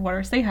get a drink of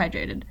water. Stay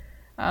hydrated.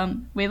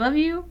 We love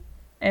you,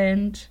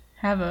 and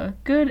have a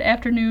good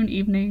afternoon,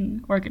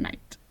 evening, or good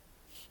night.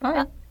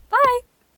 Bye. Bye.